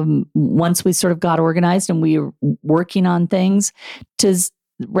 once we sort of got organized and we were working on things, to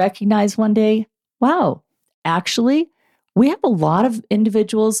recognize one day, wow, actually, we have a lot of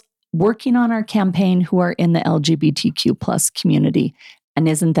individuals working on our campaign who are in the LGBTQ plus community. And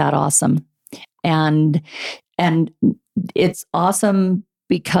isn't that awesome? And it's awesome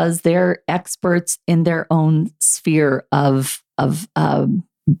because they're experts in their own sphere of their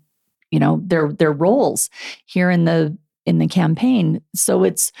roles here in the campaign. So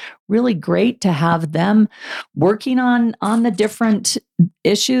it's really great to have them working on the different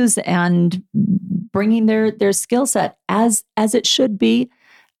issues and bringing their skill set as it should be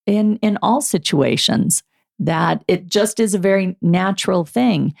in all situations. That it just is a very natural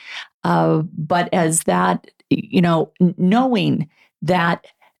thing. But as that, knowing that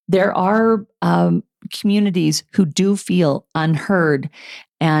there are communities who do feel unheard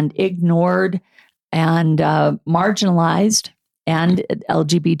and ignored and marginalized, and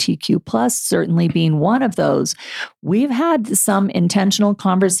LGBTQ plus certainly being one of those. We've had some intentional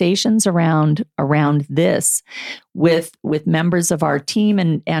conversations around this with members of our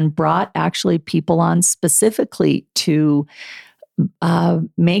team and brought actually people on specifically to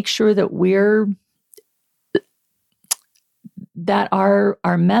make sure that that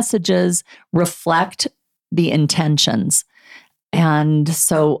our messages reflect the intentions. And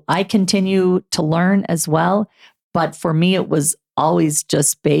so I continue to learn as well. But for me, it was always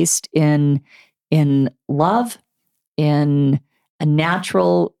just based in love, in a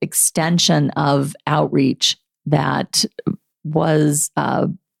natural extension of outreach that was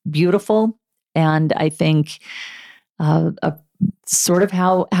beautiful. And I think sort of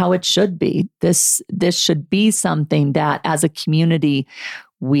how it should be. This should be something that as a community,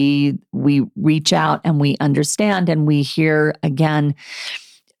 we reach out and we understand and we hear again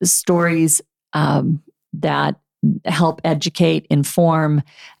stories that help educate, inform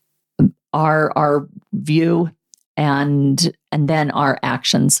our view, and then our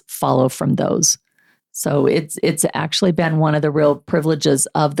actions follow from those. So it's actually been one of the real privileges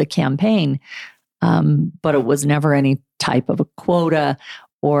of the campaign, but it was never any type of a quota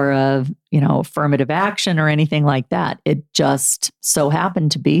or a affirmative action or anything like that. It just so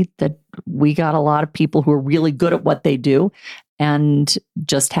happened to be that we got a lot of people who are really good at what they do, and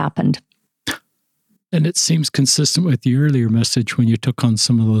just happened. And it seems consistent with the earlier message when you took on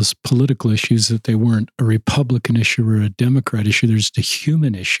some of those political issues that they weren't a Republican issue or a Democrat issue. There's the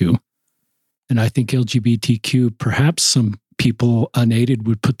human issue. And I think LGBTQ, perhaps some people unaided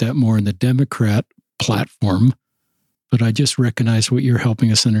would put that more in the Democrat platform. But I just recognize what you're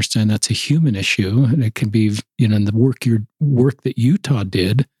helping us understand. That's a human issue. And it can be, in the work that Utah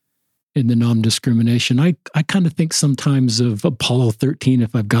did in the non-discrimination. I kind of think sometimes of Apollo 13,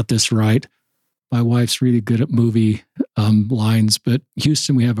 if I've got this right. My wife's really good at movie lines, but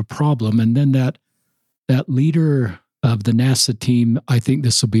Houston, we have a problem. And then that leader of the NASA team, I think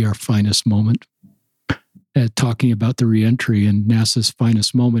this will be our finest moment. Talking about the reentry and NASA's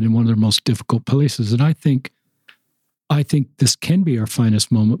finest moment in one of their most difficult places. And I think this can be our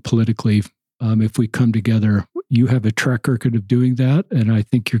finest moment politically if we come together. You have a track record of doing that, and I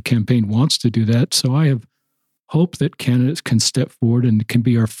think your campaign wants to do that. So I have hope that candidates can step forward and it can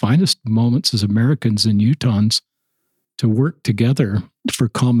be our finest moments as Americans and Utahns to work together for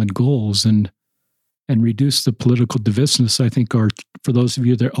common goals and reduce the political divisiveness. I think for those of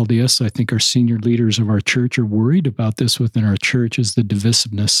you that are LDS, I think our senior leaders of our church are worried about this within our church, is the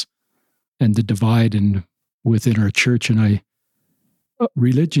divisiveness and the divide within our church. And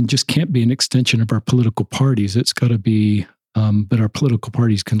religion just can't be an extension of our political parties. It's got to be, but our political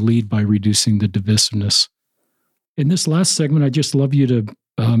parties can lead by reducing the divisiveness. In this last segment, I'd just love you to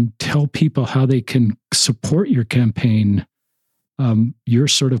tell people how they can support your campaign, your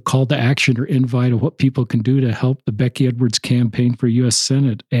sort of call to action or invite of what people can do to help the Becky Edwards campaign for U.S.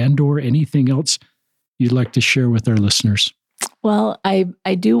 Senate, and or anything else you'd like to share with our listeners. Well,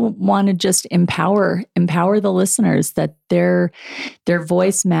 I do want to just empower the listeners that their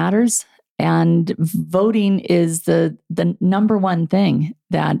voice matters, and voting is the number one thing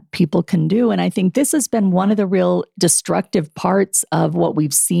that people can do. And I think this has been one of the real destructive parts of what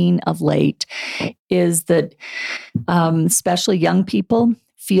we've seen of late, is that especially young people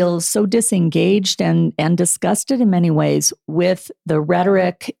feel so disengaged and disgusted in many ways with the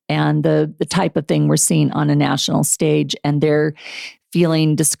rhetoric and the type of thing we're seeing on a national stage. And they're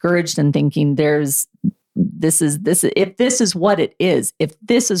feeling discouraged and thinking if this is what it is, if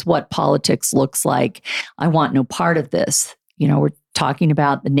this is what politics looks like, I want no part of this. We're talking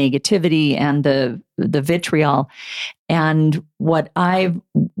about the negativity and the vitriol. And what I'm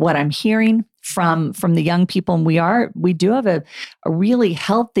hearing from the young people, and we do have a really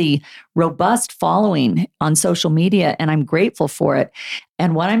healthy, robust following on social media, and I'm grateful for it.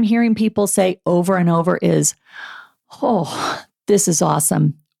 And what I'm hearing people say over and over is, "Oh, this is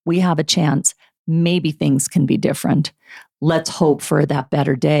awesome. we have a chance. Maybe things can be different. Let's hope for that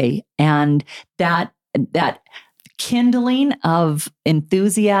better day. And that kindling of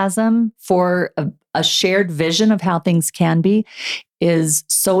enthusiasm for a shared vision of how things can be is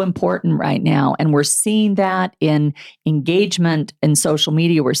so important right now. And we're seeing that in engagement in social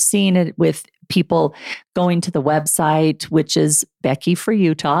media. We're seeing it with people going to the website, which is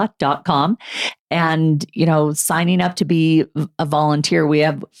beckyforutah.com, and, signing up to be a volunteer. We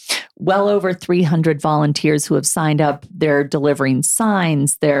have well over 300 volunteers who have signed up. They're delivering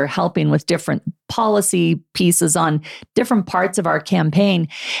signs. They're helping with different policy pieces on different parts of our campaign.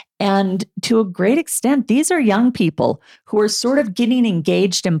 And to a great extent, these are young people who are sort of getting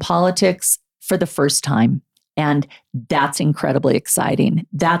engaged in politics for the first time. And that's incredibly exciting.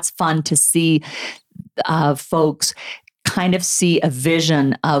 That's fun to see folks kind of see a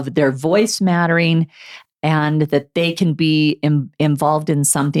vision of their voice mattering, and that they can be involved in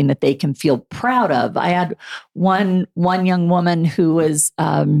something that they can feel proud of. I had one young woman who was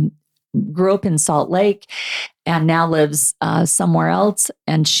grew up in Salt Lake and now lives somewhere else.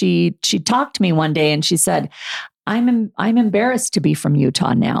 And she talked to me one day and she said, I'm embarrassed to be from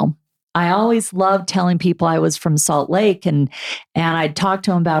Utah now. I always loved telling people I was from Salt Lake, and I'd talk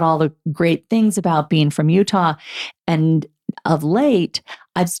to them about all the great things about being from Utah. And of late,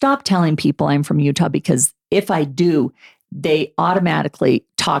 I've stopped telling people I'm from Utah, because if I do, they automatically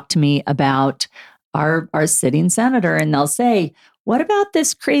talk to me about our sitting senator, and they'll say, what about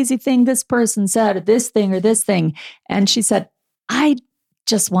this crazy thing this person said, or this thing? And she said, I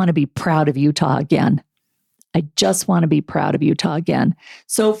just want to be proud of Utah again. I just want to be proud of Utah again.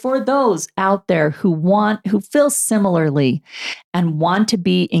 So for those out there who feel similarly and want to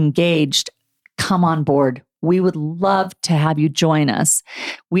be engaged, come on board. We would love to have you join us.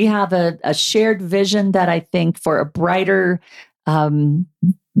 We have a shared vision that I think for a brighter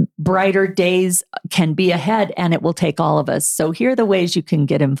days can be ahead, and it will take all of us. So here are the ways you can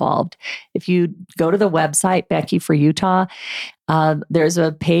get involved. If you go to the website, Becky for Utah, there's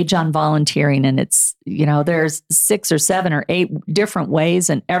a page on volunteering, and it's, there's 6 or 7 or 8 different ways,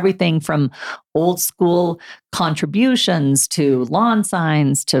 and everything from old school contributions to lawn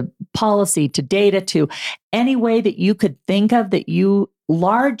signs, to policy, to data, to any way that you could think of that you,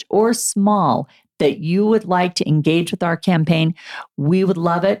 large or small, that you would like to engage with our campaign. We would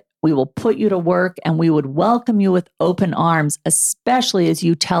love it. We will put you to work, and we would welcome you with open arms, especially as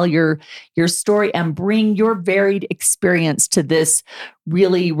you tell your story and bring your varied experience to this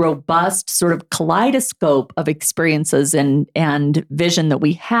really robust sort of kaleidoscope of experiences and vision that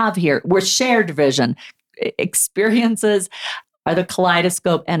we have here. We're shared vision. Experiences are the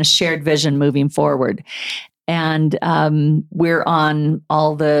kaleidoscope and a shared vision moving forward. And we're on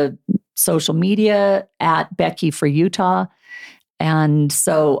all the social media at Becky for Utah. And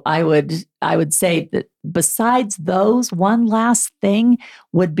so I would say that besides those, one last thing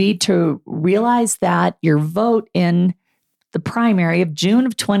would be to realize that your vote in the primary of June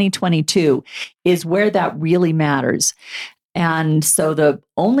of 2022 is where that really matters. And so the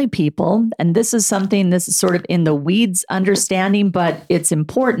only people, and this is sort of in the weeds understanding, but it's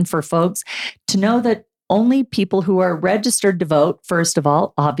important for folks to know that only people who are registered to vote, first of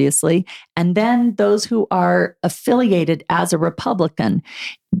all, obviously, and then those who are affiliated as a Republican,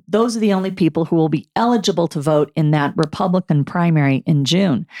 those are the only people who will be eligible to vote in that Republican primary in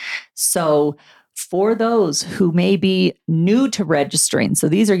June. So for those who may be new to registering, so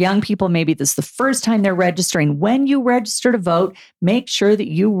these are young people, maybe this is the first time they're registering. When you register to vote, make sure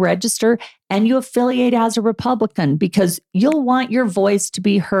that you register and you affiliate as a Republican, because you'll want your voice to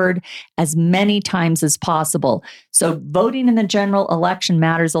be heard as many times as possible. So voting in the general election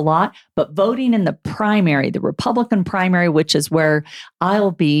matters a lot, but voting in the primary, the Republican primary, which is where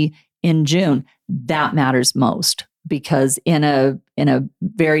I'll be in June, that matters most. Because in a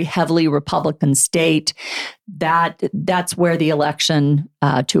very heavily Republican state, that's where the election,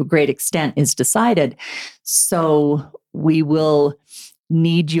 to a great extent, is decided. So we will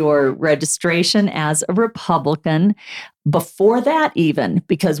need your registration as a Republican before that, even,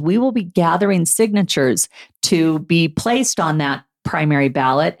 because we will be gathering signatures to be placed on that primary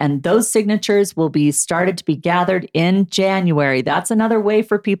ballot, and those signatures will be started to be gathered in January. That's another way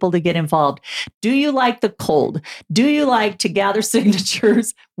for people to get involved. Do you like the cold? Do you like to gather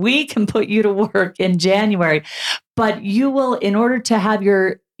signatures? We can put you to work in January, but you will, in order to have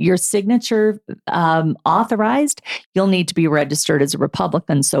your signature authorized, you'll need to be registered as a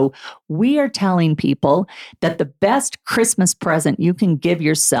Republican. So we are telling people that the best Christmas present you can give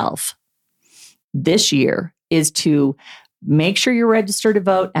yourself this year is to make sure you're registered to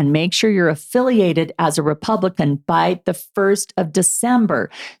vote and make sure you're affiliated as a Republican by the 1st of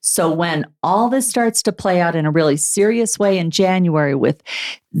December. So when all this starts to play out in a really serious way in January with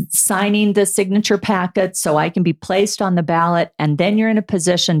signing the signature packet so I can be placed on the ballot, and then you're in a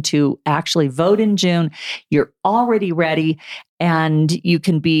position to actually vote in June, you're already ready, and you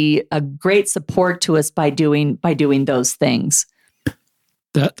can be a great support to us by doing those things.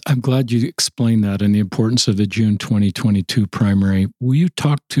 That I'm glad you explained that and the importance of the June 2022 primary. Will you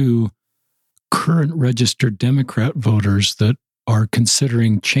talk to current registered Democrat voters that are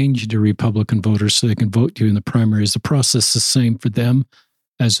considering changing to Republican voters so they can vote you in the primary? Is the process the same for them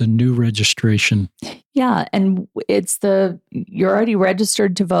as a new registration? Yeah, and you're already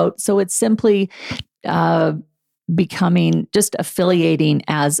registered to vote, so it's simply becoming, just affiliating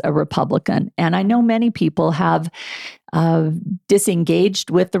as a Republican. And I know many people have disengaged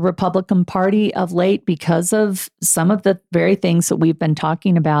with the Republican Party of late because of some of the very things that we've been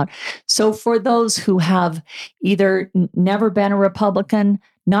talking about. So for those who have either never been a Republican,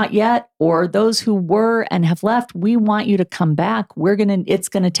 not yet, or those who were and have left, we want you to come back. It's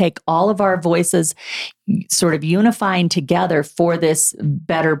going to take all of our voices sort of unifying together for this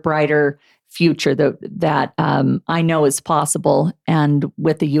better, brighter future that I know is possible. And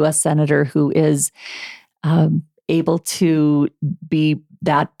with the U.S. Senator who is able to be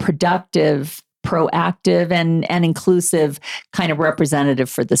that productive, proactive, and inclusive kind of representative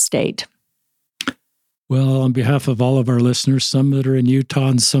for the state. Well, on behalf of all of our listeners, some that are in Utah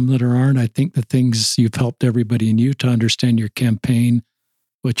and some that aren't, I think the things you've helped everybody in Utah understand your campaign,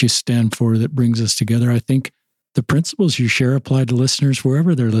 what you stand for, that brings us together. I think the principles you share apply to listeners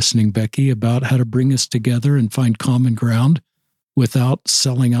wherever they're listening, Becky, about how to bring us together and find common ground without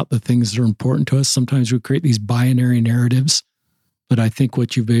selling out the things that are important to us. Sometimes we create these binary narratives, but I think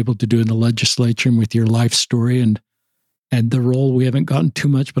what you've been able to do in the legislature and with your life story and the role, we haven't gotten too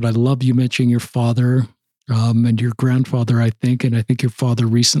much, but I love you mentioning your father and your grandfather, I think, and I think your father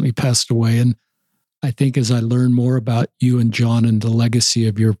recently passed away. And I think as I learn more about you and John and the legacy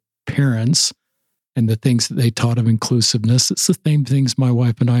of your parents and the things that they taught of inclusiveness, it's the same things my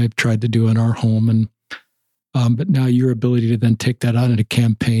wife and I have tried to do in our home. And but now your ability to then take that out in a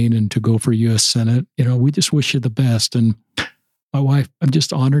campaign and to go for U.S. Senate, we just wish you the best. And my wife, I'm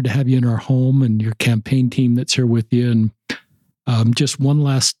just honored to have you in our home and your campaign team that's here with you. And just one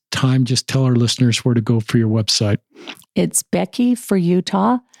last time, just tell our listeners where to go for your website. It's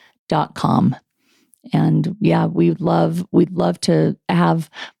beckyforutah.com. And yeah, we'd love to have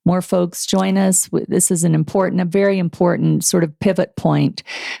more folks join us. This is a very important sort of pivot point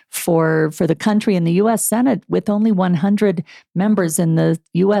for the country in the U.S. Senate. With only 100 members in the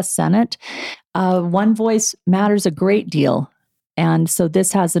U.S. Senate, one voice matters a great deal. And so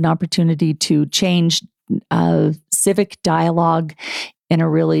this has an opportunity to change civic dialogue in a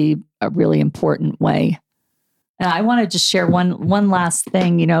really important way. And I want to just share one last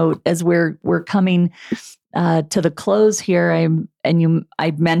thing. As we're coming to the close here,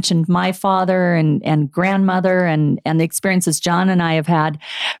 I mentioned my father and grandmother and the experiences John and I have had,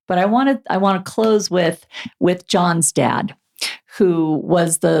 but I want to close with John's dad, who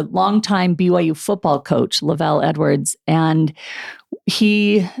was the longtime BYU football coach, Lavelle Edwards, and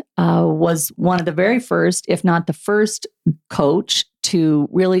he was one of the very first, if not the first, coach to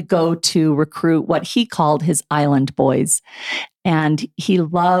really go to recruit what he called his island boys. And he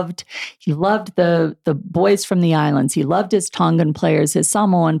loved the boys from the islands. He loved his Tongan players, his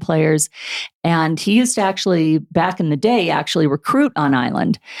Samoan players. And he used to actually, back in the day, recruit on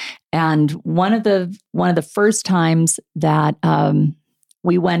island. And one of the first times that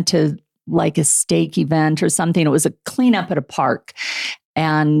we went to like a steak event or something, it was a cleanup at a park.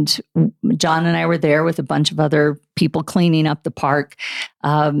 And John and I were there with a bunch of other people cleaning up the park.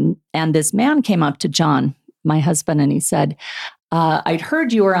 And this man came up to John, my husband, and he said, I'd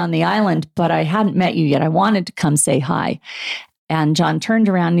heard you were on the island, but I hadn't met you yet. I wanted to come say hi. And John turned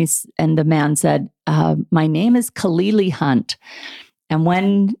around and the man said, my name is Kalili Hunt. And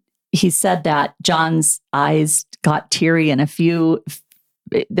when he said that, John's eyes got teary and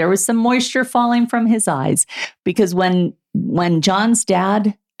there was some moisture falling from his eyes, because when John's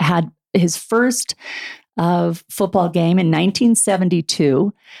dad had his first football game in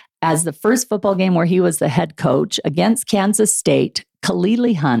 1972, as the first football game where he was the head coach against Kansas State,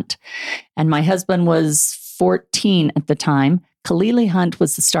 Kalili Hunt, and my husband was 14 at the time, Kalili Hunt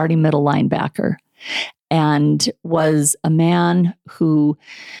was the starting middle linebacker and was a man who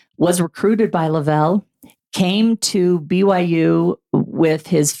was recruited by Lavelle, came to BYU with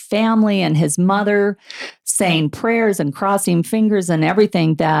his family and his mother saying prayers and crossing fingers and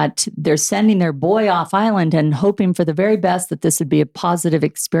everything that they're sending their boy off island and hoping for the very best that this would be a positive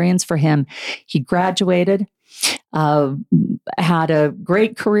experience for him. He graduated, had a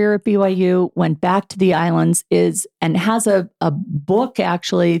great career at BYU, went back to the islands, and has a book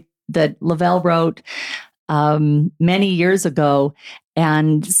actually that Lavelle wrote many years ago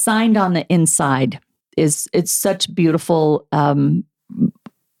and signed on the inside. It's such beautiful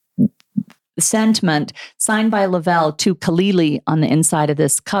sentiment signed by Lavelle to Kalili on the inside of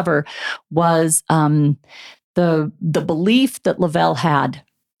this cover was the belief that Lavelle had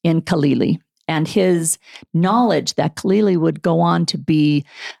in Kalili and his knowledge that Kalili would go on to be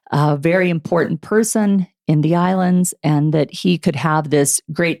a very important person in the islands and that he could have this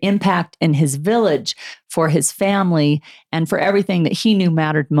great impact in his village for his family and for everything that he knew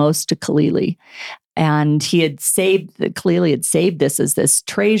mattered most to Kalili. And Kalili had saved this as this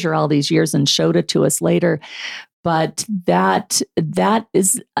treasure all these years and showed it to us later. But that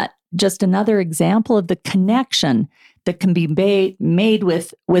is just another example of the connection that can be made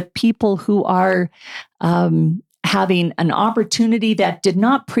with people who are having an opportunity that did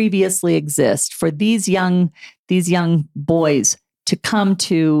not previously exist for these young boys to come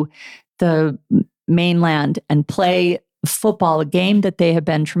to the mainland and play football, a game that they have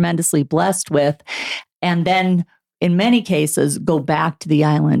been tremendously blessed with, and then in many cases go back to the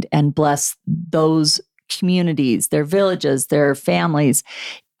island and bless those communities, their villages, their families,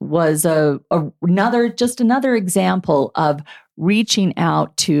 was another example of reaching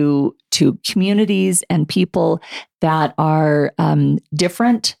out to communities and people that are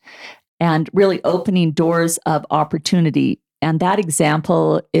different and really opening doors of opportunity. And that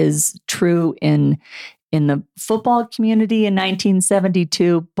example is true in the football community in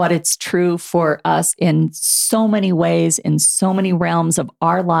 1972, but it's true for us in so many ways, in so many realms of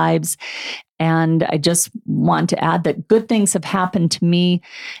our lives. And I just want to add that good things have happened to me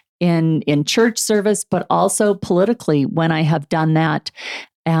in church service, but also politically when I have done that.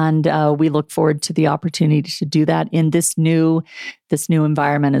 And we look forward to the opportunity to do that in this new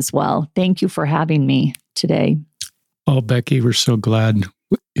environment as well. Thank you for having me today. Oh, Becky, we're so glad,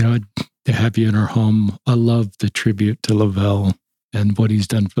 to have you in our home. I love the tribute to Lavelle and what he's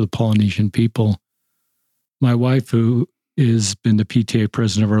done for the Polynesian people. My wife, who has been the PTA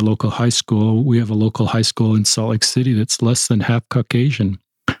president of our local high school, we have a local high school in Salt Lake City that's less than half Caucasian.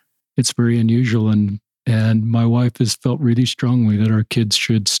 It's very unusual, and my wife has felt really strongly that our kids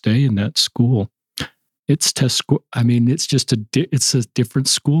should stay in that school. It's test school. I mean, it's just it's a different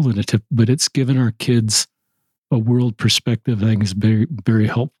school but it's given our kids a world perspective. I think is very, very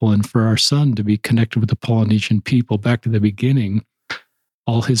helpful. And for our son to be connected with the Polynesian people, back to the beginning,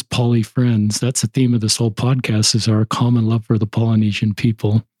 all his Poly friends, that's the theme of this whole podcast, is our common love for the Polynesian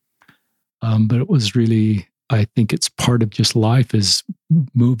people. But it was really, I think it's part of just life, is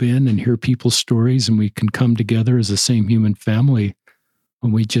move in and hear people's stories, and we can come together as the same human family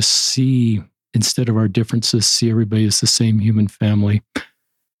when we just see, instead of our differences, see everybody as the same human family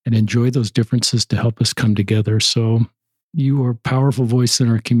and enjoy those differences to help us come together. So you are a powerful voice in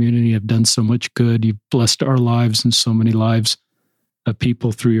our community, have done so much good. You've blessed our lives and so many lives of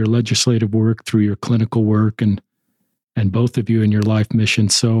people through your legislative work, through your clinical work, and both of you in your life mission.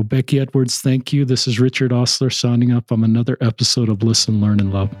 So Becky Edwards, thank you. This is Richard Ostler signing up on another episode of Listen, Learn,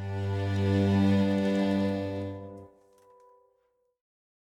 and Love.